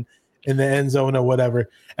open in the end zone or whatever.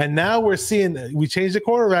 And now we're seeing, we changed the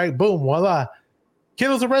quarterback, boom, voila.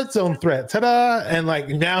 Kittle's a red zone threat. Ta-da! And like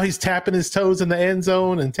now he's tapping his toes in the end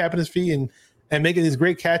zone and tapping his feet and making these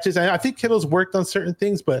great catches. And I think Kittle's worked on certain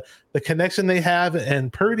things, but the connection they have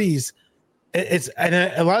and Purdy's, and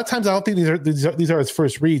a lot of times I don't think these are his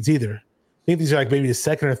first reads either. I think these are like maybe his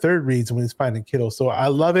second or third reads when he's finding Kittle. So I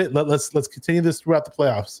love it. Let's continue this throughout the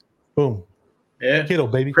playoffs. Boom. Yeah. Kittle,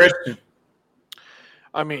 baby. Christian.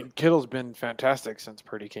 I mean, Kittle's been fantastic since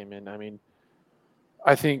Purdy came in. I mean,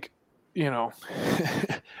 I think,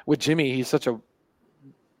 with Jimmy, he's such a,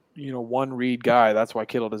 one read guy. That's why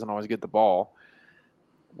Kittle doesn't always get the ball.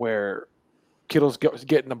 Where Kittle's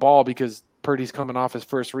getting the ball because Purdy's coming off his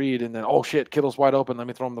first read, and then, oh shit, Kittle's wide open. Let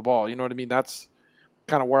me throw him the ball. You know what I mean? That's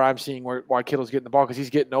kind of where I'm seeing why Kittle's getting the ball, because he's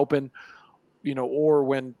getting open, or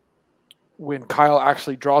when Kyle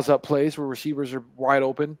actually draws up plays where receivers are wide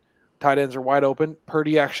open, tight ends are wide open,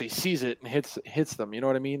 Purdy actually sees it and hits them. You know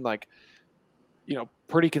what I mean? Like,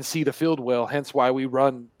 Purdy can see the field well, hence why we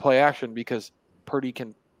run play action, because Purdy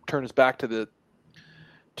can turn his back to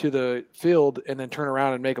the field and then turn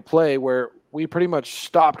around and make a play, where we pretty much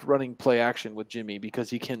stopped running play action with Jimmy because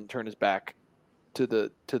he can turn his back to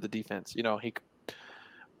the defense.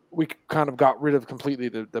 We kind of got rid of completely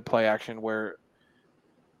the play action, where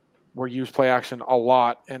we're used play action a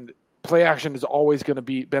lot, and play action is always going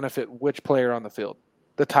to benefit which player on the field?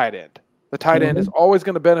 The tight end. The tight end is always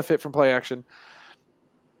going to benefit from play action.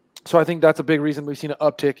 So I think that's a big reason we've seen an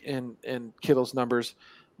uptick in Kittle's numbers.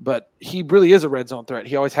 But he really is a red zone threat.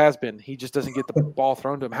 He always has been. He just doesn't get the ball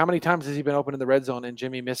thrown to him. How many times has he been open in the red zone and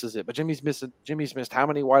Jimmy misses it? But Jimmy's missed how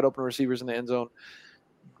many wide open receivers in the end zone,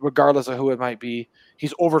 regardless of who it might be.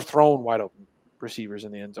 He's overthrown wide open receivers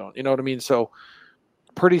in the end zone. You know what I mean? So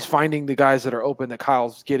Purdy's finding the guys that are open that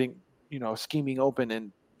Kyle's getting, scheming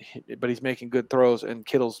open, but he's making good throws, and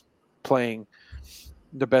Kittle's playing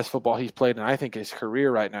the best football he's played in, I think, his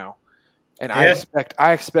career right now. And yeah.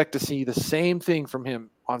 I expect to see the same thing from him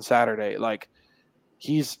on Saturday. Like,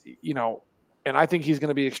 he's, and I think he's going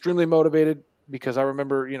to be extremely motivated, because I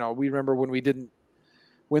remember, we remember when we didn't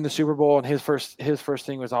win the Super Bowl, and his first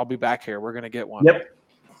thing was, I'll be back here. We're going to get one. Yep.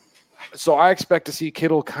 So I expect to see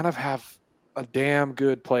Kittle kind of have a damn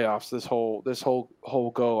good playoffs this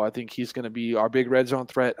whole go. I think he's going to be our big red zone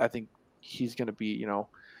threat. I think he's going to be,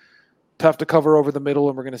 tough to cover over the middle,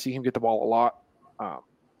 and we're going to see him get the ball a lot.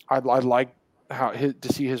 I'd like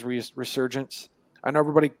to see his resurgence. I know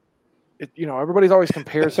everybody's always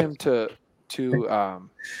compares him to.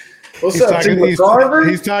 What's up, Carver?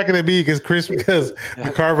 He's talking to me because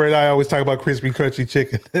Carver and I always talk about crispy, crunchy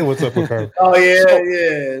chicken. What's up, Carver? Oh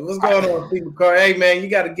yeah. What's going on, people? Carver? Hey man, you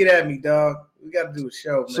got to get at me, dog. We got to do a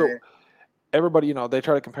show, man. So everybody, they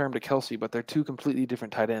try to compare him to Kelsey, but they're two completely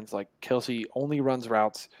different tight ends. Like, Kelsey only runs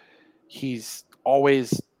routes. He's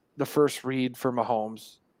always the first read for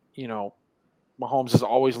Mahomes. Mahomes is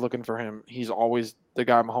always looking for him. He's always the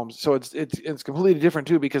guy Mahomes. So it's completely different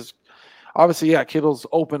too, because obviously, yeah, Kittle's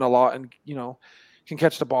open a lot and, can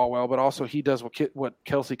catch the ball well, but also he does what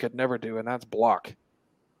Kelsey could never do, and that's block.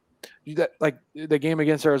 Like the game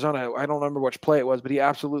against Arizona, I don't remember which play it was, but he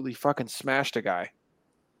absolutely fucking smashed a guy.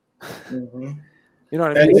 Mm-hmm. You know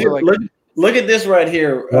what I mean? Look at this right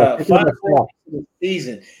here.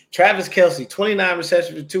 Season. Travis Kelce, 29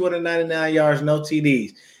 receptions for 299 yards, no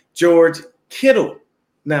TDs. George Kittle.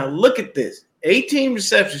 Now look at this. 18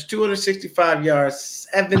 receptions, 265 yards,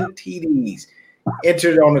 7 TDs.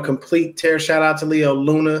 Entered on a complete tear. Shout out to Leo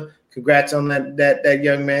Luna. Congrats on that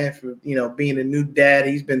young man for being a new dad.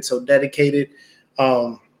 He's been so dedicated.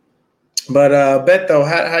 But Beto,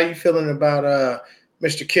 how you feeling about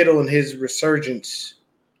Mr. Kittle and his resurgence?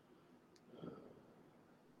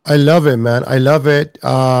 I love it, man. I love it.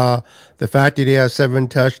 The fact that he has 7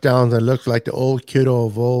 touchdowns, it looks like the old Kittle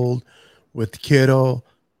of old with Kittle.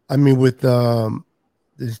 I mean, with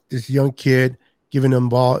this young kid giving him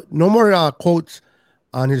ball. No more quotes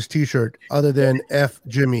on his T-shirt other than "F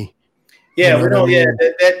Jimmy." Yeah, we don't. Yeah,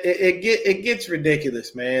 it gets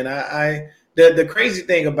ridiculous, man. The crazy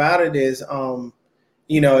thing about it is,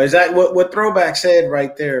 is that what Throwback said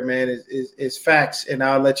right there, man, is facts. And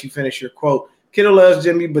I'll let you finish your quote. Kittle loves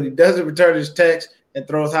Jimmy, but he doesn't return his text and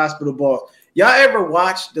throws hospital balls. Y'all ever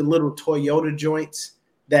watch the little Toyota joints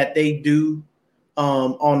that they do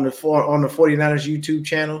on the 49ers YouTube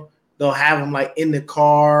channel? They'll have them like in the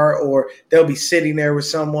car, or they'll be sitting there with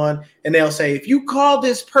someone, and they'll say, if you call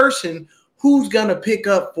this person, who's going to pick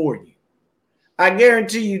up for you? I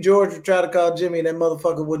guarantee you George would try to call Jimmy and that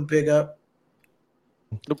motherfucker wouldn't pick up.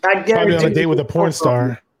 I guarantee probably on a date with a porn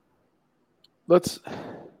star. Let's –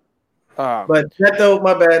 but Beto,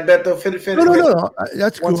 my bad. Beto, finish. No.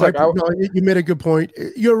 That's cool. You made a good point.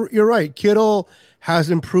 You're right. Kittle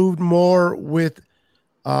has improved more with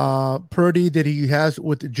Purdy than he has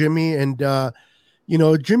with Jimmy, and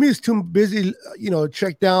Jimmy is too busy,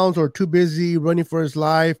 check downs, or too busy running for his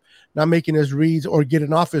life, not making his reads or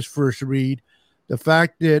getting off his first read. The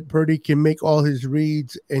fact that Purdy can make all his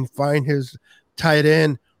reads and find his tight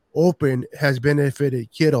end open has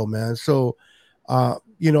benefited Kittle, man. So,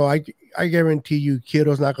 I guarantee you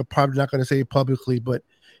Kittle's probably not going to say it publicly, but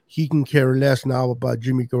he can care less now about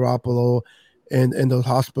Jimmy Garoppolo and those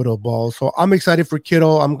hospital balls. So I'm excited for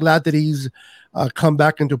Kittle. I'm glad that he's come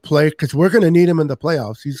back into play, because we're going to need him in the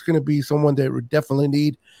playoffs. He's going to be someone that we definitely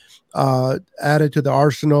need added to the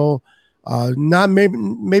arsenal. Not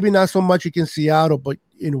maybe not so much against Seattle, but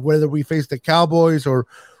whether we face the Cowboys or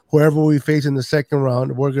whoever we face in the second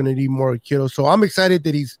round, we're going to need more Kittle. So I'm excited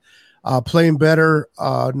that he's playing better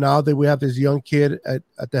now that we have this young kid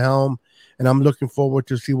at the helm, and I'm looking forward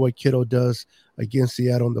to see what Kittle does against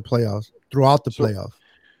Seattle in the playoffs, throughout the playoffs.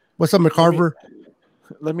 What's up, McCarver?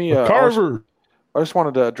 Let me McCarver. I just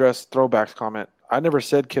wanted to address Throwback's comment. I never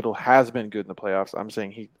said Kittle has been good in the playoffs. I'm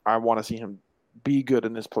saying I want to see him be good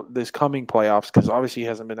in this coming playoffs, because obviously he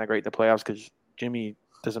hasn't been that great in the playoffs because Jimmy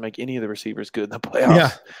doesn't make any of the receivers good in the playoffs.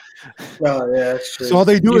 Yeah. Well, yeah, that's true. So all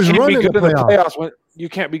they do is run in the playoffs. You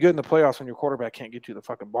can't be good in the playoffs when your quarterback can't get you the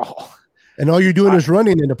fucking ball. And all you're doing is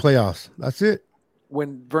running in the playoffs. That's it.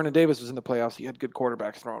 When Vernon Davis was in the playoffs, he had good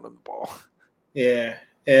quarterbacks throwing him the ball. Yeah.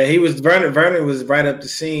 He was Vernon was right up the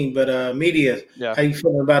scene, but media, how you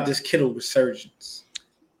feeling about this Kittle resurgence?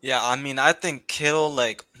 Yeah, I mean, I think Kittle,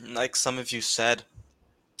 like some of you said,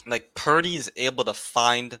 like Purdy is able to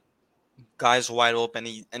find guys wide open,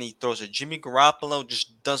 and he throws it. Jimmy Garoppolo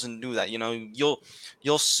just doesn't do that.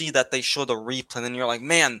 You'll see that they show the replay, and then you're like,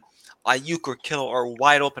 man, Ayuk or Kittle are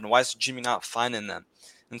wide open. Why is Jimmy not finding them?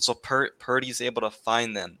 And so Purdy's able to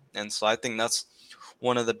find them, and so I think that's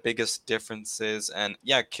one of the biggest differences. And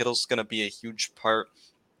yeah, Kittle's gonna be a huge part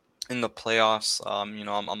in the playoffs.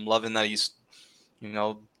 I'm loving that he's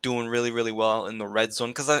doing really, really well in the red zone,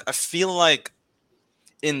 because I feel like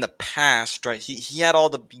in the past, right, he had all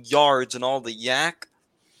the yards and all the yak,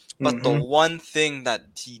 but the one thing that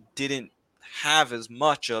he didn't have as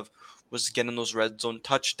much of was getting those red zone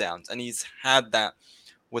touchdowns, and he's had that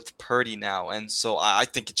with Purdy now, and so I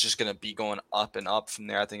think it's just going to be going up and up from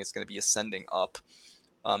there. I think it's going to be ascending up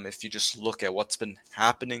if you just look at what's been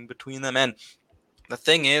happening between them. And the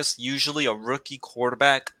thing is, usually a rookie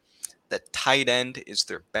quarterback, the tight end is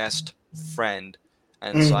their best friend,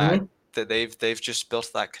 and so they've just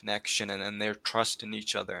built that connection, and they're trusting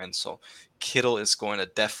each other, and so Kittle is going to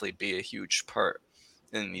definitely be a huge part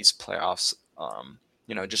in these playoffs.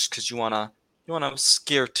 Just because you wanna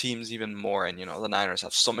scare teams even more, and the Niners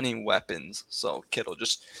have so many weapons, so Kittle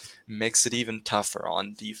just makes it even tougher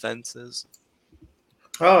on defenses.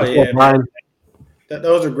 Oh yeah, man.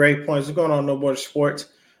 Those are great points. What's going on, No Border Sports?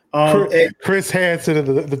 Chris Hansen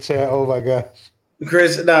in the chat. Oh my gosh.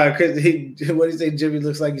 Chris, what do you say? Jimmy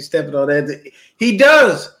looks like he's stepping on that. He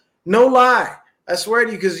does. No lie. I swear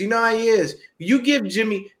to you, because you know how he is. You give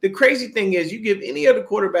Jimmy, the crazy thing is, you give any other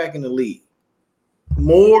quarterback in the league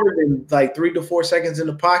more than like 3 to 4 seconds in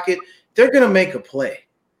the pocket, they're going to make a play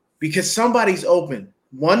because somebody's open.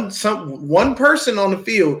 One person on the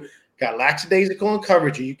field got lackadaisical in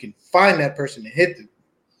coverage, and you can find that person and hit them.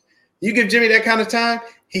 You give Jimmy that kind of time,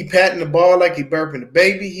 he patting the ball like he burping a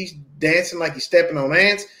baby. He's dancing like he's stepping on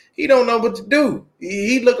ants. He don't know what to do.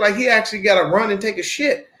 He looked like he actually got to run and take a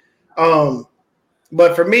shit.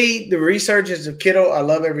 But for me, the resurgence of Kittle, I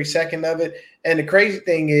love every second of it. And the crazy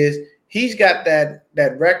thing is, he's got that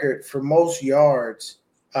record for most yards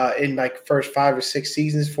in like first 5 or 6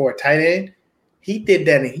 seasons for a tight end. He did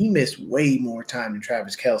that, and he missed way more time than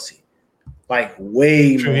Travis Kelce. Like,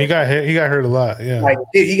 way more. He got hurt a lot, yeah. Like,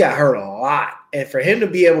 he got hurt a lot. And for him to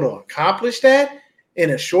be able to accomplish that in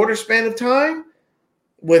a shorter span of time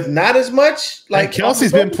with not as much, like, and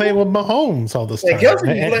Kelce's been playing with Mahomes all this time.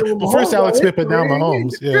 First Alex Smith, but now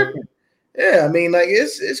Mahomes. Yeah, I mean, like,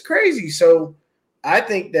 it's crazy. So I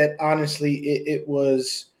think that honestly, it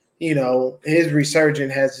was, you know, his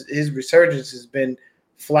resurgence has been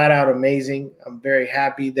flat out amazing. I'm very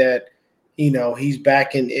happy that, you know, he's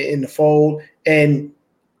back in the fold. And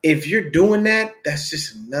if you're doing that, that's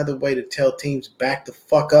just another way to tell teams back the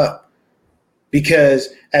fuck up. Because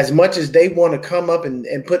as much as they want to come up and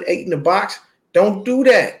put 8 in the box, don't do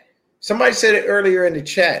that. Somebody said it earlier in the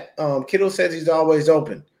chat. Kittle says he's always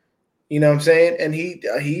open. You know what I'm saying? And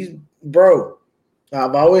he's bro.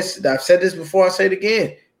 I've said this before. I'll say it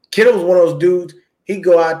again. Kittle's one of those dudes. He'd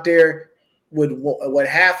go out there with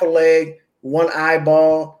half a leg, one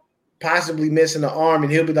eyeball, possibly missing an arm,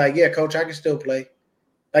 and he'll be like, "Yeah, coach, I can still play."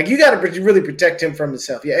 Like, you got to really protect him from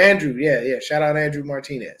himself. Yeah, Andrew. Yeah. Shout out Andrew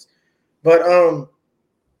Martinez. But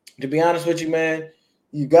to be honest with you, man,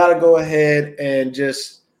 you got to go ahead and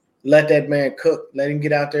just let that man cook. Let him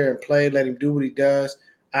get out there and play. Let him do what he does.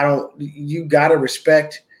 You got to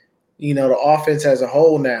respect, you know, the offense as a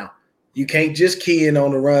whole now. You can't just key in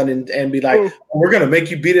on the run and be like, we're going to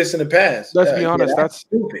make you beat us in the pass. Let's be honest. That's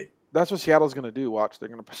stupid. That's what Seattle's going to do. Watch. They're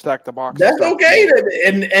going to stack the box. That's okay.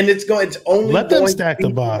 And it's only let them stack the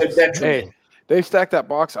box. Hey, they stack that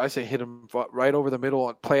box. I say hit him right over the middle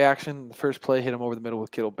on play action. The first play, hit him over the middle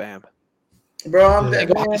with Kittle. Bam. Bro, they're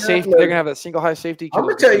going to have that single high safety. I'm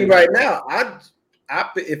going to tell you right now,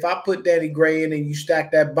 if I put Danny Gray in and you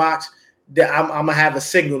stack that box, I'm going to have a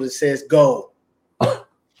signal that says go.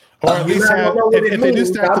 Or at least if they do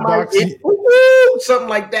stack the box, something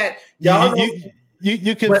like that.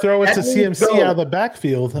 You can throw it to CMC out of the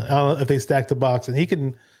backfield if they stack the box, and he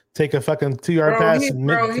can take a fucking 2-yard pass and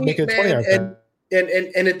make it a 20-yard pass.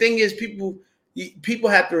 And the thing is, people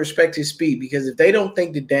have to respect his speed, because if they don't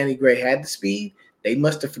think that Danny Gray had the speed, they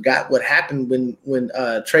must have forgot what happened when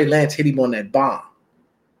Trey Lance hit him on that bomb.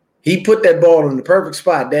 He put that ball in the perfect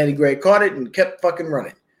spot. Danny Gray caught it and kept fucking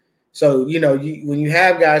running. So, you know, when you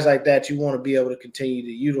have guys like that, you want to be able to continue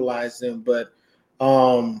to utilize them. But,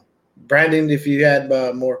 Brandon, if you had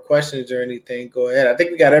more questions or anything, go ahead. I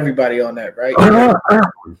think we got everybody on that, right?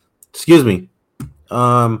 Excuse me.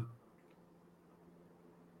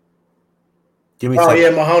 Give me. Oh,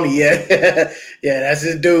 yeah, Mahoney. Yeah. Yeah, that's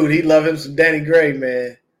his dude. He love him some Danny Gray,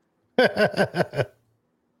 man.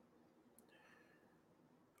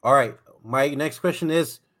 All right. My next question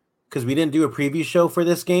is, because we didn't do a preview show for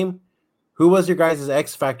this game, who was your guys'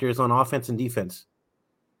 X factors on offense and defense?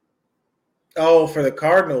 Oh, for the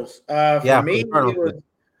Cardinals. Honestly,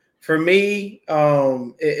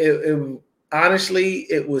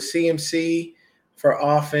 it was CMC for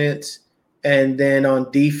offense, and then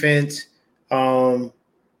on defense, I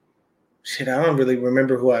don't really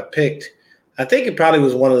remember who I picked. I think it probably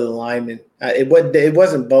was one of the linemen. It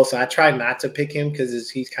wasn't Bosa. I tried not to pick him because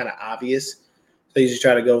he's kind of obvious. So you just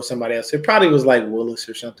try to go with somebody else. It probably was like Willis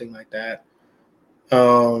or something like that.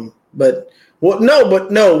 But what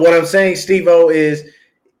I'm saying, Steve-O, is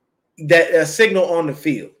that a signal on the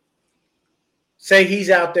field. Say he's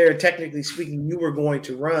out there, technically speaking, you were going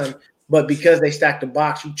to run, but because they stacked the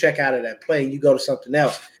box, you check out of that play, you go to something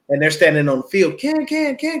else, and they're standing on the field. Can.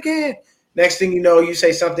 Next thing you know, you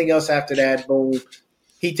say something else after that, boom.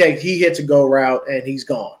 He hits a go route, and he's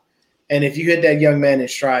gone. And if you hit that young man in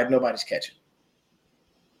stride, nobody's catching.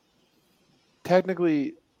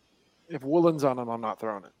 Technically, if Woolen's on him, I'm not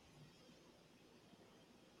throwing it.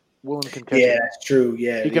 Woolen can catch it. Yeah, that's true.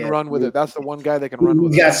 Yeah, he can run with it. That's the one guy that can run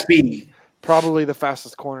with it. He got speed. Probably the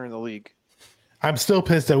fastest corner in the league. I'm still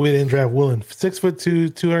pissed that we didn't draft Woolen.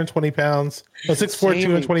 6'2", 220 pounds. 6'4",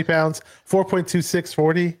 220 pounds. 4.26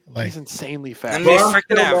 40. Like, he's insanely fast. And we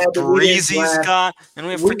freaking have Breezy's guy. And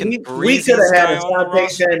we have freaking Breezy's guy. We could have had Asante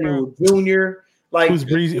Samuel Jr. Like,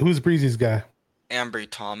 who's Breezy's guy? Ambry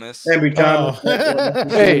Thomas. Hey,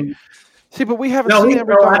 see, but we haven't seen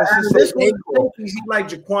Ambry Thomas. He's like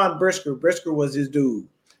Jaquan Brisker. Brisker was his dude.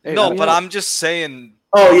 Hey, no, but I'm just saying.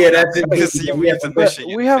 Oh, yeah, that's it.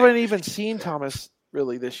 We haven't even seen Thomas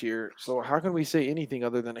really this year. So how can we say anything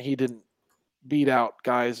other than he didn't beat out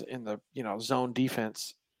guys in the zone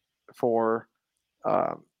defense for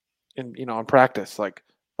in practice? Like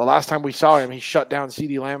the last time we saw him, he shut down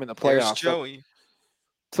CeeDee Lamb in the playoffs. There's Joey.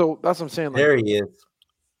 So that's what I'm saying. Like, there he is.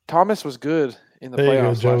 Thomas was good in the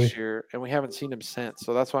playoffs last year, and we haven't seen him since.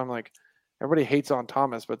 So that's why I'm like, everybody hates on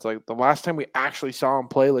Thomas, but it's like the last time we actually saw him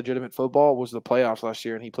play legitimate football was the playoffs last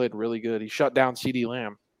year, and he played really good. He shut down CeeDee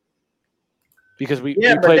Lamb because we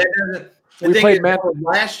played man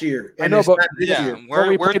last year. I know, but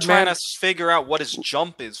we're trying to figure out what his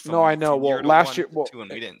jump is. From, no, I know. Well, last year,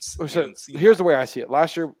 here's the way I see it.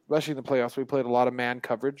 Last year, especially in the playoffs, we played a lot of man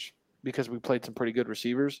coverage because we played some pretty good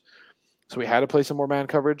receivers, so we had to play some more man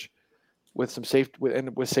coverage with some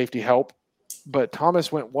safety help. But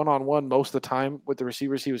Thomas went one-on-one most of the time with the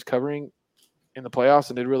receivers he was covering in the playoffs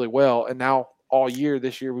and did really well. And now all year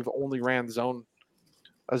this year we've only ran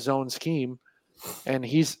a zone scheme, and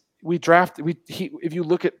if you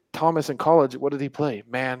look at Thomas in college, what did he play?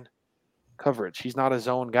 Man coverage. He's not a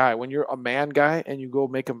zone guy. When you're a man guy and you go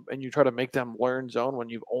make them and you try to make them learn zone when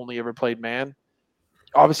you've only ever played man,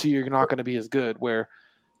 obviously you're not going to be as good. Where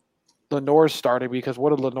Lenore's starting, because what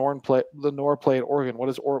did Lenore play at Oregon?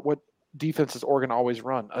 What defense does Oregon always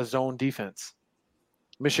run? A zone defense.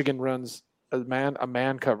 Michigan runs a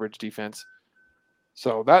man coverage defense.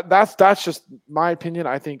 So that's just my opinion.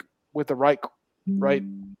 I think with the right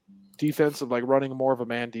defense of like running more of a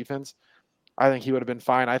man defense, I think he would have been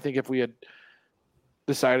fine. I think if we had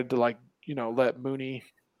decided to let Mooney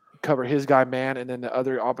cover his guy man and then the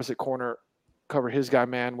other opposite corner cover his guy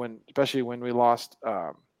man, especially when we lost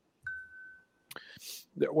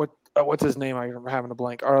what's his name? I'm having a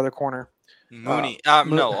blank. Our other corner, Mooney.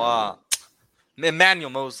 Emmanuel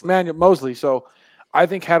Mosley. Emmanuel Mosley. So I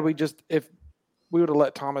think if we would have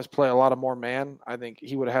let Thomas play a lot of more man, I think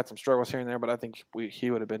he would have had some struggles here and there, but I think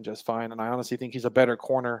he would have been just fine. And I honestly think he's a better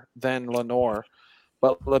corner than Lenore,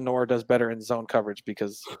 but Lenore does better in zone coverage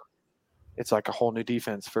because it's like a whole new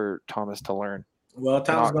defense for Thomas to learn. Well,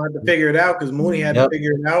 Thomas going to have to figure it out because Mooney had to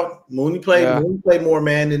figure it out. Mooney played more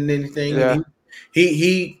man than anything. Yeah.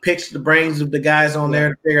 He picks the brains of the guys on there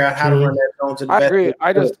to figure out how to run that zone to the best. I agree.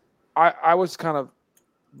 I was kind of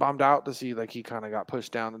bummed out to see he kind of got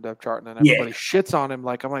pushed down the depth chart and then everybody shits on him.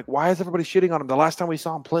 I'm like, why is everybody shitting on him? The last time we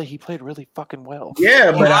saw him play, he played really fucking well.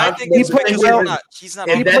 Yeah, but I think he played well. He's not.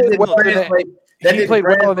 He played well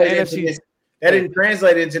in the NFC. That didn't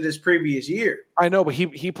translate into this previous year. I know, but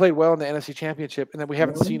he played well in the NFC Championship, and then we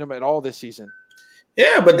haven't seen him at all this season.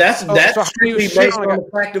 Yeah, but that's strictly based on the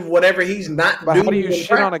fact of whatever he's not doing. How do you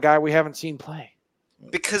shit on a guy we haven't seen play?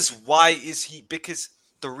 Because why is he? Because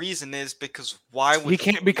the reason is because why would he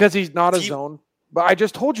can't? Because he's not a zone. But I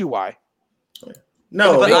just told you why.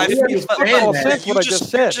 No, but I just said. You're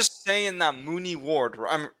just saying that Mooney Ward,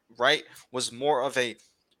 right, was more of a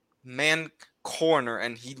man corner,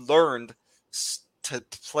 and he learned to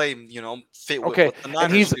play, fit with what the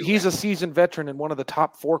Niners and he's a seasoned veteran and one of the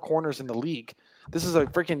top 4 corners in the league. This is a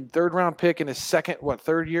freaking 3rd round pick in his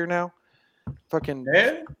third year now? Fucking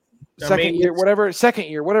second year, whatever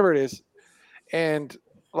it is. And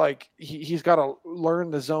he's got to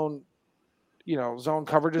learn the zone, zone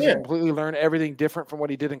coverages and completely learn everything different from what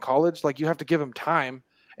he did in college. You have to give him time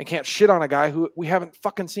and can't shit on a guy who we haven't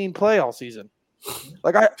fucking seen play all season.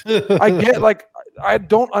 I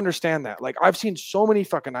don't understand that. I've seen so many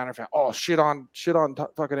fucking Niner fans. Oh, shit on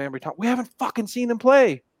fucking Ambry Thomas. We haven't fucking seen him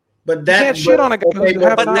play. But that can't shit on a guy who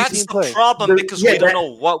but that's the problem because we don't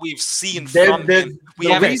know what we've seen from him. We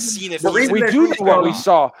haven't seen it. We do know what we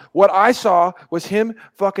saw. What I saw was him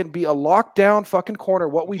fucking be a lockdown fucking corner.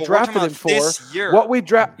 What we drafted him for. What we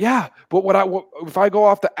draft. Yeah, but if I go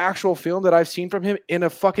off the actual film that I've seen from him in a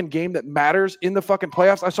fucking game that matters in the fucking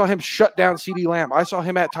playoffs, I saw him shut down CeeDee Lamb. I saw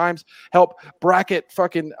him at times help bracket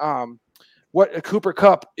fucking Cooper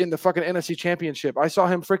Kupp in the fucking NFC Championship. I saw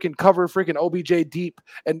him freaking cover freaking OBJ deep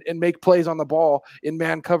and make plays on the ball in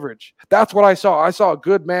man coverage. That's what I saw. I saw a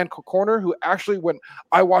good man corner who actually, when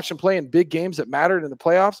I watched him play in big games that mattered in the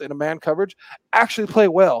playoffs in a man coverage, actually play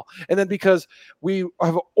well. And then because we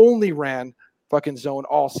have only ran fucking zone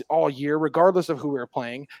all year, regardless of who we were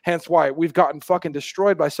playing, hence why we've gotten fucking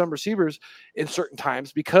destroyed by some receivers in certain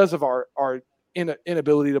times because of our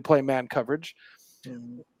inability to play man coverage.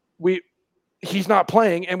 He's not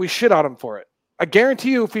playing, and we shit on him for it. I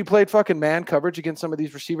guarantee you if we played fucking man coverage against some of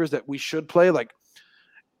these receivers that we should play,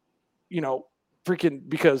 freaking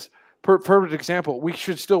because perfect example, we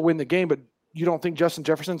should still win the game, but you don't think Justin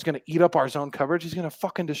Jefferson's going to eat up our zone coverage? He's going to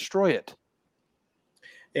fucking destroy it.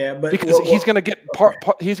 Yeah, but because he's going to get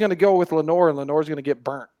he's going to go with Lenore, and Lenore's going to get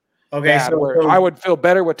burnt. Okay, so I would feel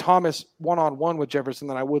better with Thomas one-on-one with Jefferson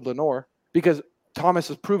than I would Lenore because Thomas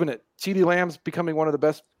has proven it. CeeDee Lamb's becoming one of the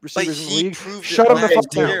best receivers in the league. Shut him the fuck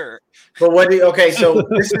down. But so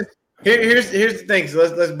this is here's the thing. So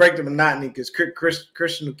let's break the monotony because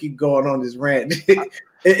Christian will keep going on this rant.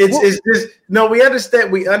 It's just no. We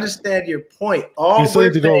understand your point. You still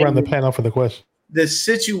need to go around the panel for the question. The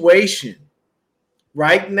situation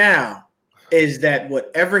right now is that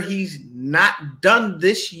whatever he's not done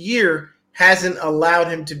this year hasn't allowed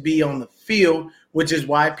him to be on the field, which is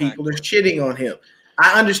why people are shitting on him.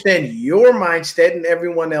 I understand your mindset, and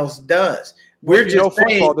everyone else does. We're just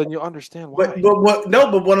saying, football, then you understand why.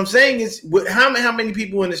 But what I'm saying is, how many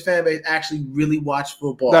people in this fan base actually really watch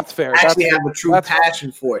football? That's fair. Actually have a true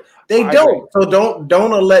passion for it. They don't. So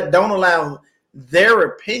don't allow their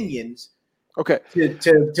opinions. Okay.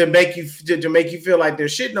 To make you feel like they're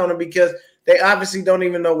shitting on them, because they obviously don't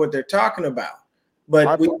even know what they're talking about.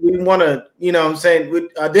 But we want to, you know what I'm saying? When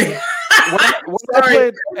I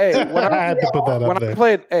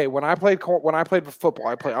played football,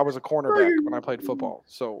 I was a cornerback when I played football.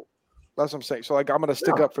 So that's what I'm saying. So like, I'm going to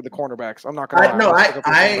stick up for the cornerbacks. I'm not going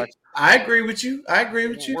to. I agree with you. I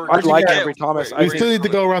like Ambry Thomas. We still need to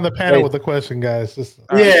go around the panel with the question, guys.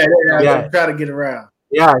 Yeah. Try to get around.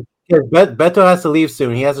 Yeah. Beto has to leave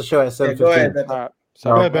soon. He has a show at 7:15. Go ahead,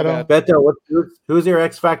 Beto. Beto, who's your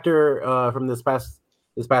X factor from this past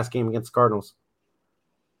game against the Cardinals?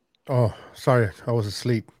 Oh, sorry, I was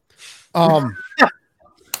asleep.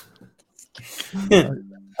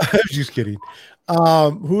 Just kidding.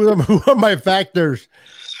 Who are my factors?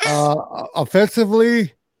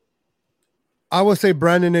 Offensively, I would say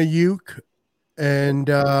Brandon Ayuk, and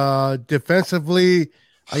defensively,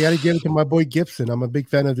 I got to give it to my boy Gibson. I'm a big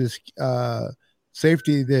fan of this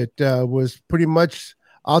safety that was pretty much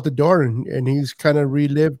out the door, and he's kind of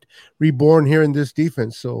reborn here in this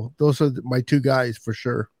defense. So those are my two guys for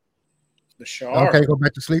sure. Okay, go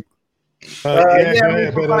back to sleep. We'll give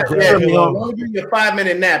you a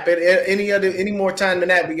 5-minute nap. Any more time than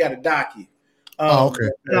that, we got to dock you. Okay.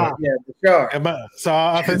 For sure. So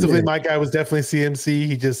offensively, my guy was definitely CMC.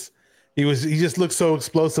 He just looks so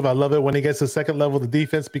explosive. I love it when he gets to second level of the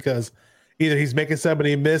defense, because either he's making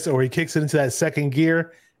somebody miss or he kicks it into that second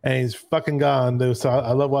gear and he's fucking gone. So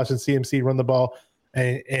I love watching CMC run the ball.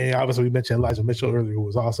 And obviously we mentioned Elijah Mitchell earlier, who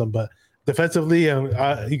was awesome. But defensively,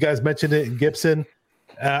 you guys mentioned it, Gibson.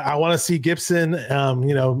 I want to see Gibson,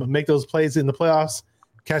 make those plays in the playoffs,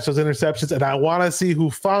 catch those interceptions, and I want to see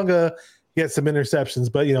Hufanga get some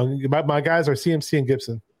interceptions. But my guys are CMC and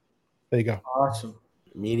Gibson. There you go. Awesome.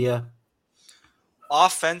 Media.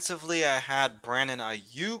 Offensively, I had Brandon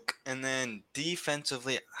Ayuk, and then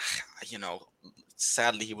defensively,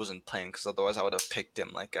 sadly he wasn't playing, because otherwise I would have picked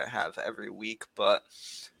him like I have every week. But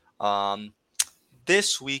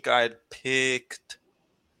this week I'd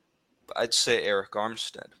say Eric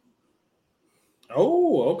Armstead.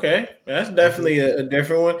 Oh, okay. That's definitely a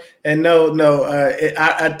different one. And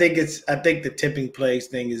I think the tipping plays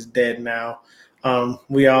thing is dead now.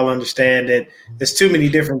 We all understand that there's too many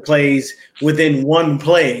different plays within one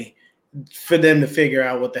play for them to figure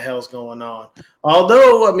out what the hell's going on.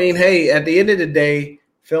 Although, I mean, hey, at the end of the day,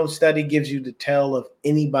 film study gives you the tell of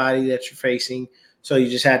anybody that you're facing. So you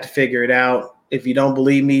just have to figure it out. If you don't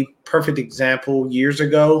believe me, perfect example, years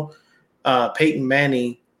ago, Peyton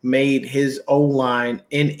Manning made his O-line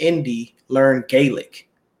in Indy learn Gaelic.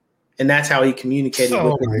 And that's how he communicated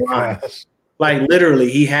with his line. Like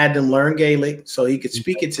literally, he had them learn Gaelic so he could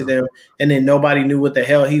speak it to them, and then nobody knew what the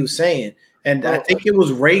hell he was saying. And I think it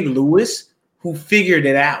was Ray Lewis who figured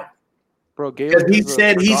it out. Bro, Gaelic he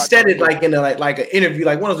said it like in like an interview,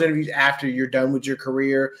 like one of those interviews after you're done with your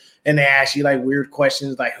career, and they ask you like weird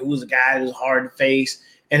questions, like who's a guy who's hard to face.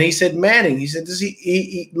 And he said Manning. He said this.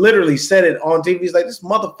 He literally said it on TV. He's like, this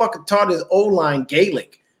motherfucker taught his O-line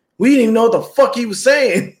Gaelic. We didn't even know what the fuck he was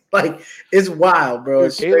saying. Like, it's wild, bro.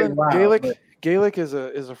 It's wild. Gaelic is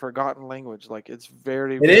a forgotten language. Like, it's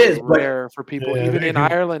very rare for people. Yeah, even in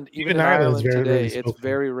Ireland today, it's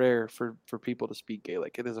very rare for people to speak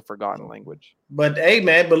Gaelic. It is a forgotten language. But hey,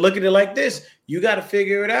 man, look at it like this. You got to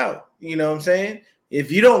figure it out. You know what I'm saying? If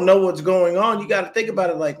you don't know what's going on, you got to think about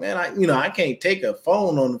it like, man, I can't take a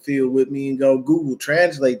phone on the field with me and go Google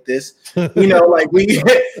Translate this. Like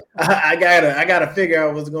I gotta figure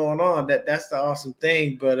out what's going on. That's the awesome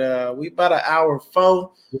thing. But we about an hour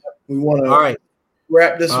 4. We want to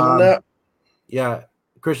wrap this one up. Yeah,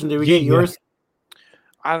 Christian, did we get yours?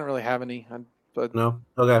 I don't really have any. But no.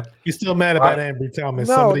 Okay. You still mad about Ambry Thomas?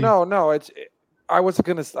 No. That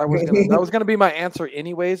was gonna be my answer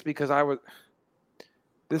anyways, because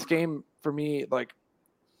this game for me, like,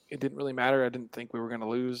 it didn't really matter. I didn't think we were going to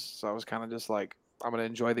lose. So I was kind of just like, I'm going to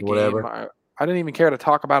enjoy the game. I didn't even care to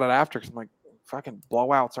talk about it after, because I'm like, fucking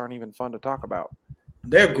blowouts aren't even fun to talk about.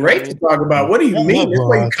 They're great to talk about. What do you mean? That's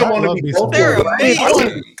why you come on to be they're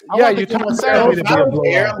amazing. Yeah, you talk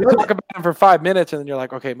about them for 5 minutes, and then you're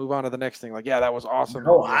like, okay, move on to the next thing. Like, yeah, that was awesome.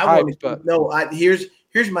 No,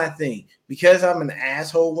 here's my thing. Because I'm an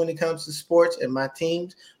asshole when it comes to sports and my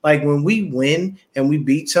teams, like when we win and we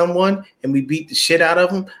beat someone and we beat the shit out of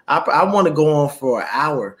them, I want to go on for an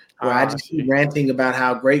hour where I just keep ranting about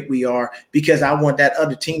how great we are because I want that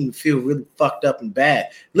other team to feel really fucked up and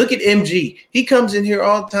bad. Look at MG. He comes in here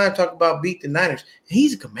all the time talking about beat the Niners.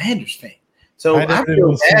 He's a Commanders fan. So I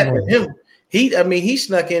feel bad for him. He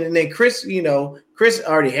snuck in, and then Chris, Chris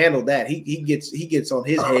already handled that. He gets on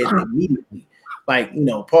his head immediately. Like,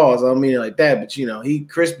 pause. I don't mean it like that, but he'd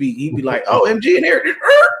be like, oh, MG in here,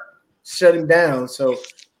 shut him down. So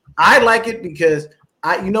I like it because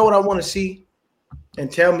what I want to see,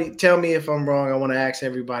 and tell me if I'm wrong. I want to ask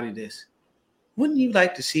everybody this: wouldn't you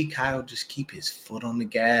like to see Kyle just keep his foot on the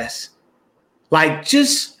gas, like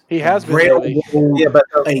just he has been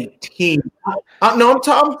a team? No,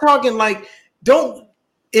 I'm talking like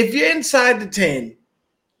if you're inside the 10,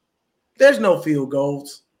 there's no field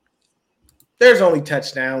goals. There's only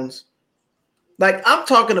touchdowns. Like, I'm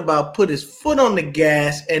talking about put his foot on the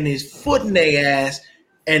gas and his foot in their ass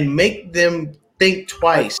and make them think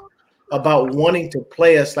twice about wanting to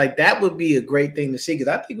play us. Like, that would be a great thing to see because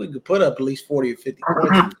I think we could put up at least 40 or 50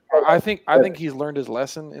 points. I think he's learned his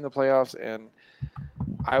lesson in the playoffs, and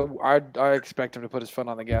I expect him to put his foot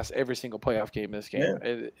on the gas every single playoff game this game.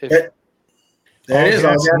 Yeah. There it is.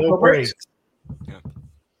 No breaks.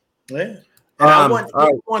 Yeah. And I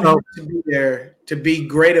want him to be there to be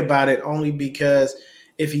great about it only because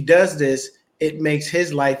if he does this, it makes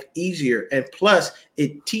his life easier. And plus,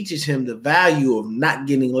 it teaches him the value of not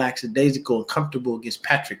getting lackadaisical and comfortable against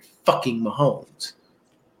Patrick fucking Mahomes.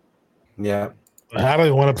 Yeah. I don't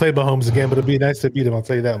even want to play Mahomes again, but it'd be nice to beat him. I'll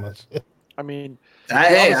tell you that much. I mean,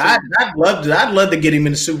 I'd love to get him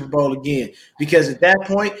in the Super Bowl again because at that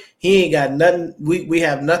point, he ain't got nothing. We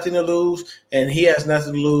have nothing to lose, and he has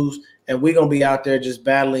nothing to lose. And we're going to be out there just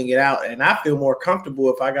battling it out. And I feel more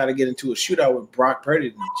comfortable if I got to get into a shootout with Brock Purdy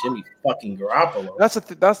than Jimmy fucking Garoppolo.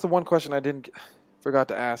 That's the one question I forgot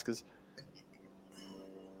to ask is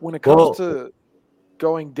when it comes to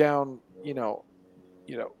going down,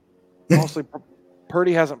 mostly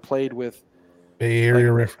Purdy hasn't played with Bay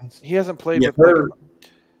Area reference. He hasn't played with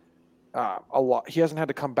a lot. He hasn't had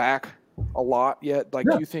to come back a lot yet. Like,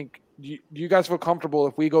 do you think – do you guys feel comfortable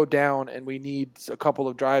if we go down and we need a couple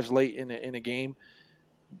of drives late in a game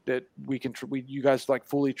that we can you guys like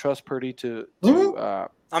fully trust Purdy to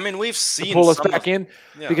we've seen pull us back in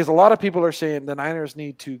because a lot of people are saying the Niners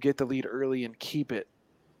need to get the lead early and keep it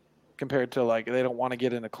compared to like they don't want to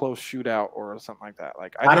get in a close shootout or something like that.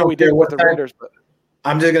 Like I know we did with the Raiders, but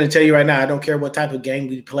I'm just going to tell you right now, I don't care what type of game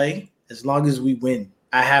we play as long as we win.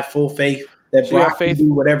 I have full faith that Brock can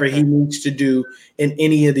do whatever he needs to do in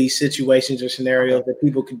any of these situations or scenarios that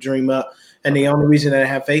people can dream up. And the only reason that I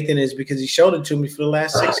have faith in it is because he showed it to me for the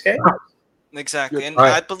last 6 games. Exactly. And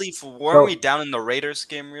I believe, weren't we down in the Raiders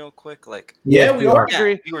game real quick? Like, yeah, we are.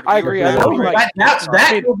 I agree. That was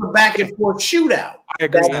a back and forth shootout. I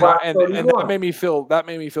agree. And that made me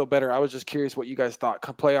feel better. I was just curious what you guys thought.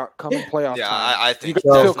 Playoff yeah, time. I think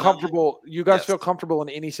you guys feel comfortable. You guys feel comfortable in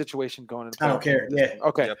any situation going into. I don't care. Yeah.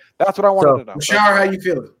 Okay. Yep. That's what I wanted to know. Bashar, how you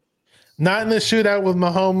feeling? Not in the shootout with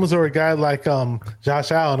Mahomes or a guy like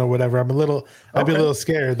Josh Allen or whatever. I'd be a little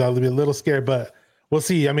scared. Though. I'd be a little scared, but we'll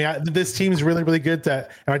see. I mean, this team's really, really good and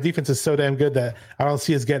our defense is so damn good that I don't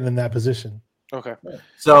see us getting in that position. Okay.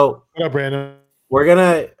 So what up, Brandon? We're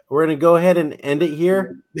gonna go ahead and end it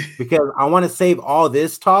here because I want to save all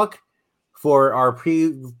this talk for our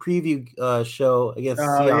preview show against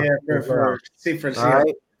Seahawks. All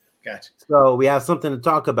right. Gotcha. So we have something to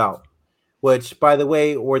talk about. Which, by the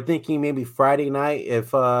way, we're thinking maybe Friday night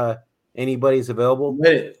if anybody's available.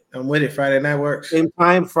 I'm with it. Friday night works. Same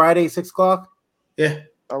time, Friday, 6 o'clock? Yeah,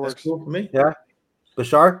 that works. That's cool for me. Yeah.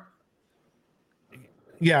 Bashar?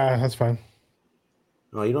 Yeah, that's fine.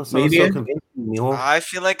 No, you don't sound so convincing, Mihal. I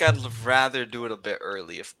feel like I'd rather do it a bit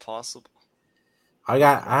early if possible. I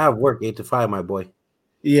have work 8 to 5, my boy.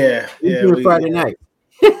 Yeah. Do it Friday night.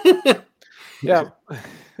 Yeah.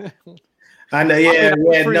 I know,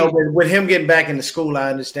 no, but with him getting back into school, I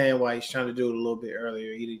understand why he's trying to do it a little bit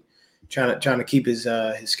earlier. He's trying to keep his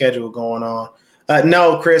schedule going on.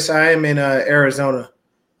 No, Chris, I am in Arizona.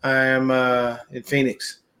 I am in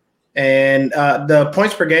Phoenix, and the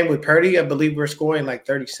points per game with Purdy, I believe we're scoring like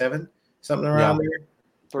 37, something around there.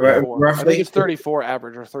 34. Roughly. I think it's 34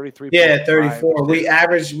 average or 33. Yeah, 34.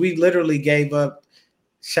 We literally gave up.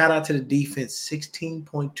 Shout out to the defense,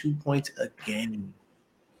 16.2 points a game.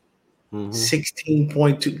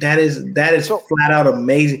 16.2. That is flat out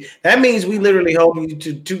amazing. That means we literally hold you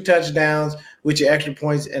to 2 touchdowns with your extra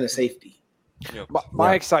points and a safety. Yep.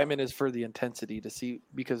 My excitement is for the intensity to see,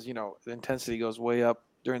 because the intensity goes way up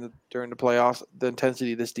during the playoffs. The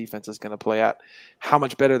intensity this defense is going to play at, how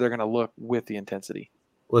much better they're going to look with the intensity.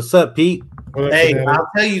 What's up, Pete? Hey, I'll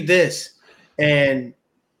tell you this, and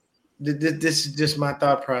this is just my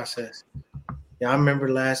thought process. Yeah, I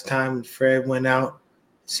remember last time Fred went out,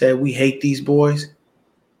 said we hate these boys.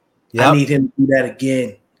 Yep. I need him to do that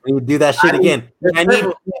again. We would do that shit again. I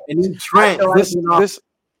need Trent. I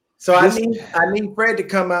need Fred to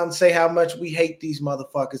come out and say how much we hate these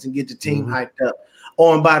motherfuckers and get the team hyped up.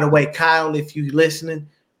 Oh, and by the way, Kyle, if you're listening,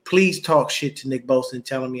 please talk shit to Nick Bosa and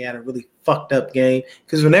tell him he had a really fucked up game.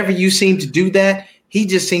 Because whenever you seem to do that, he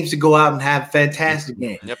just seems to go out and have a fantastic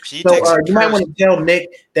game. Yep. So you might want to tell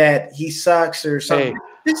Nick that he sucks or something.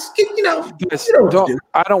 Hey,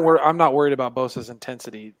 I'm not worried about Bosa's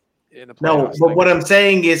intensity in the playoffs. No, but what I'm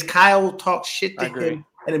saying is Kyle talks shit to him,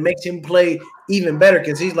 and it makes him play even better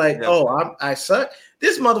because he's like, I suck.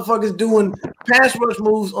 This motherfucker's doing pass rush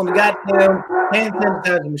moves on the goddamn hand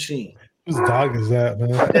sanitizer machine. Whose dog is that,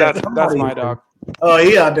 man? That's my dog. Oh,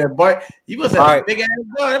 he out there bark. You must have a big ass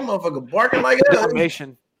dog. That motherfucker barking like that.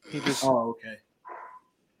 Information. Oh, okay.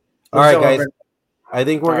 All right, guys. I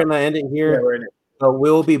think we're gonna end it here. Yeah, so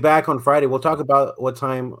we'll be back on Friday. We'll talk about what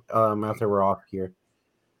time after we're off here.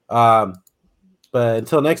 But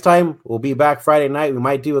until next time, we'll be back Friday night. We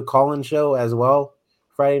might do a call-in show as well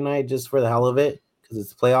Friday night, just for the hell of it, because it's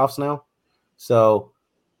the playoffs now. So,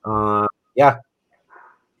 yeah.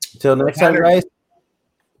 Until next time, guys.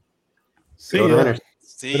 See you.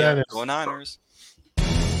 See ya. Go Niners.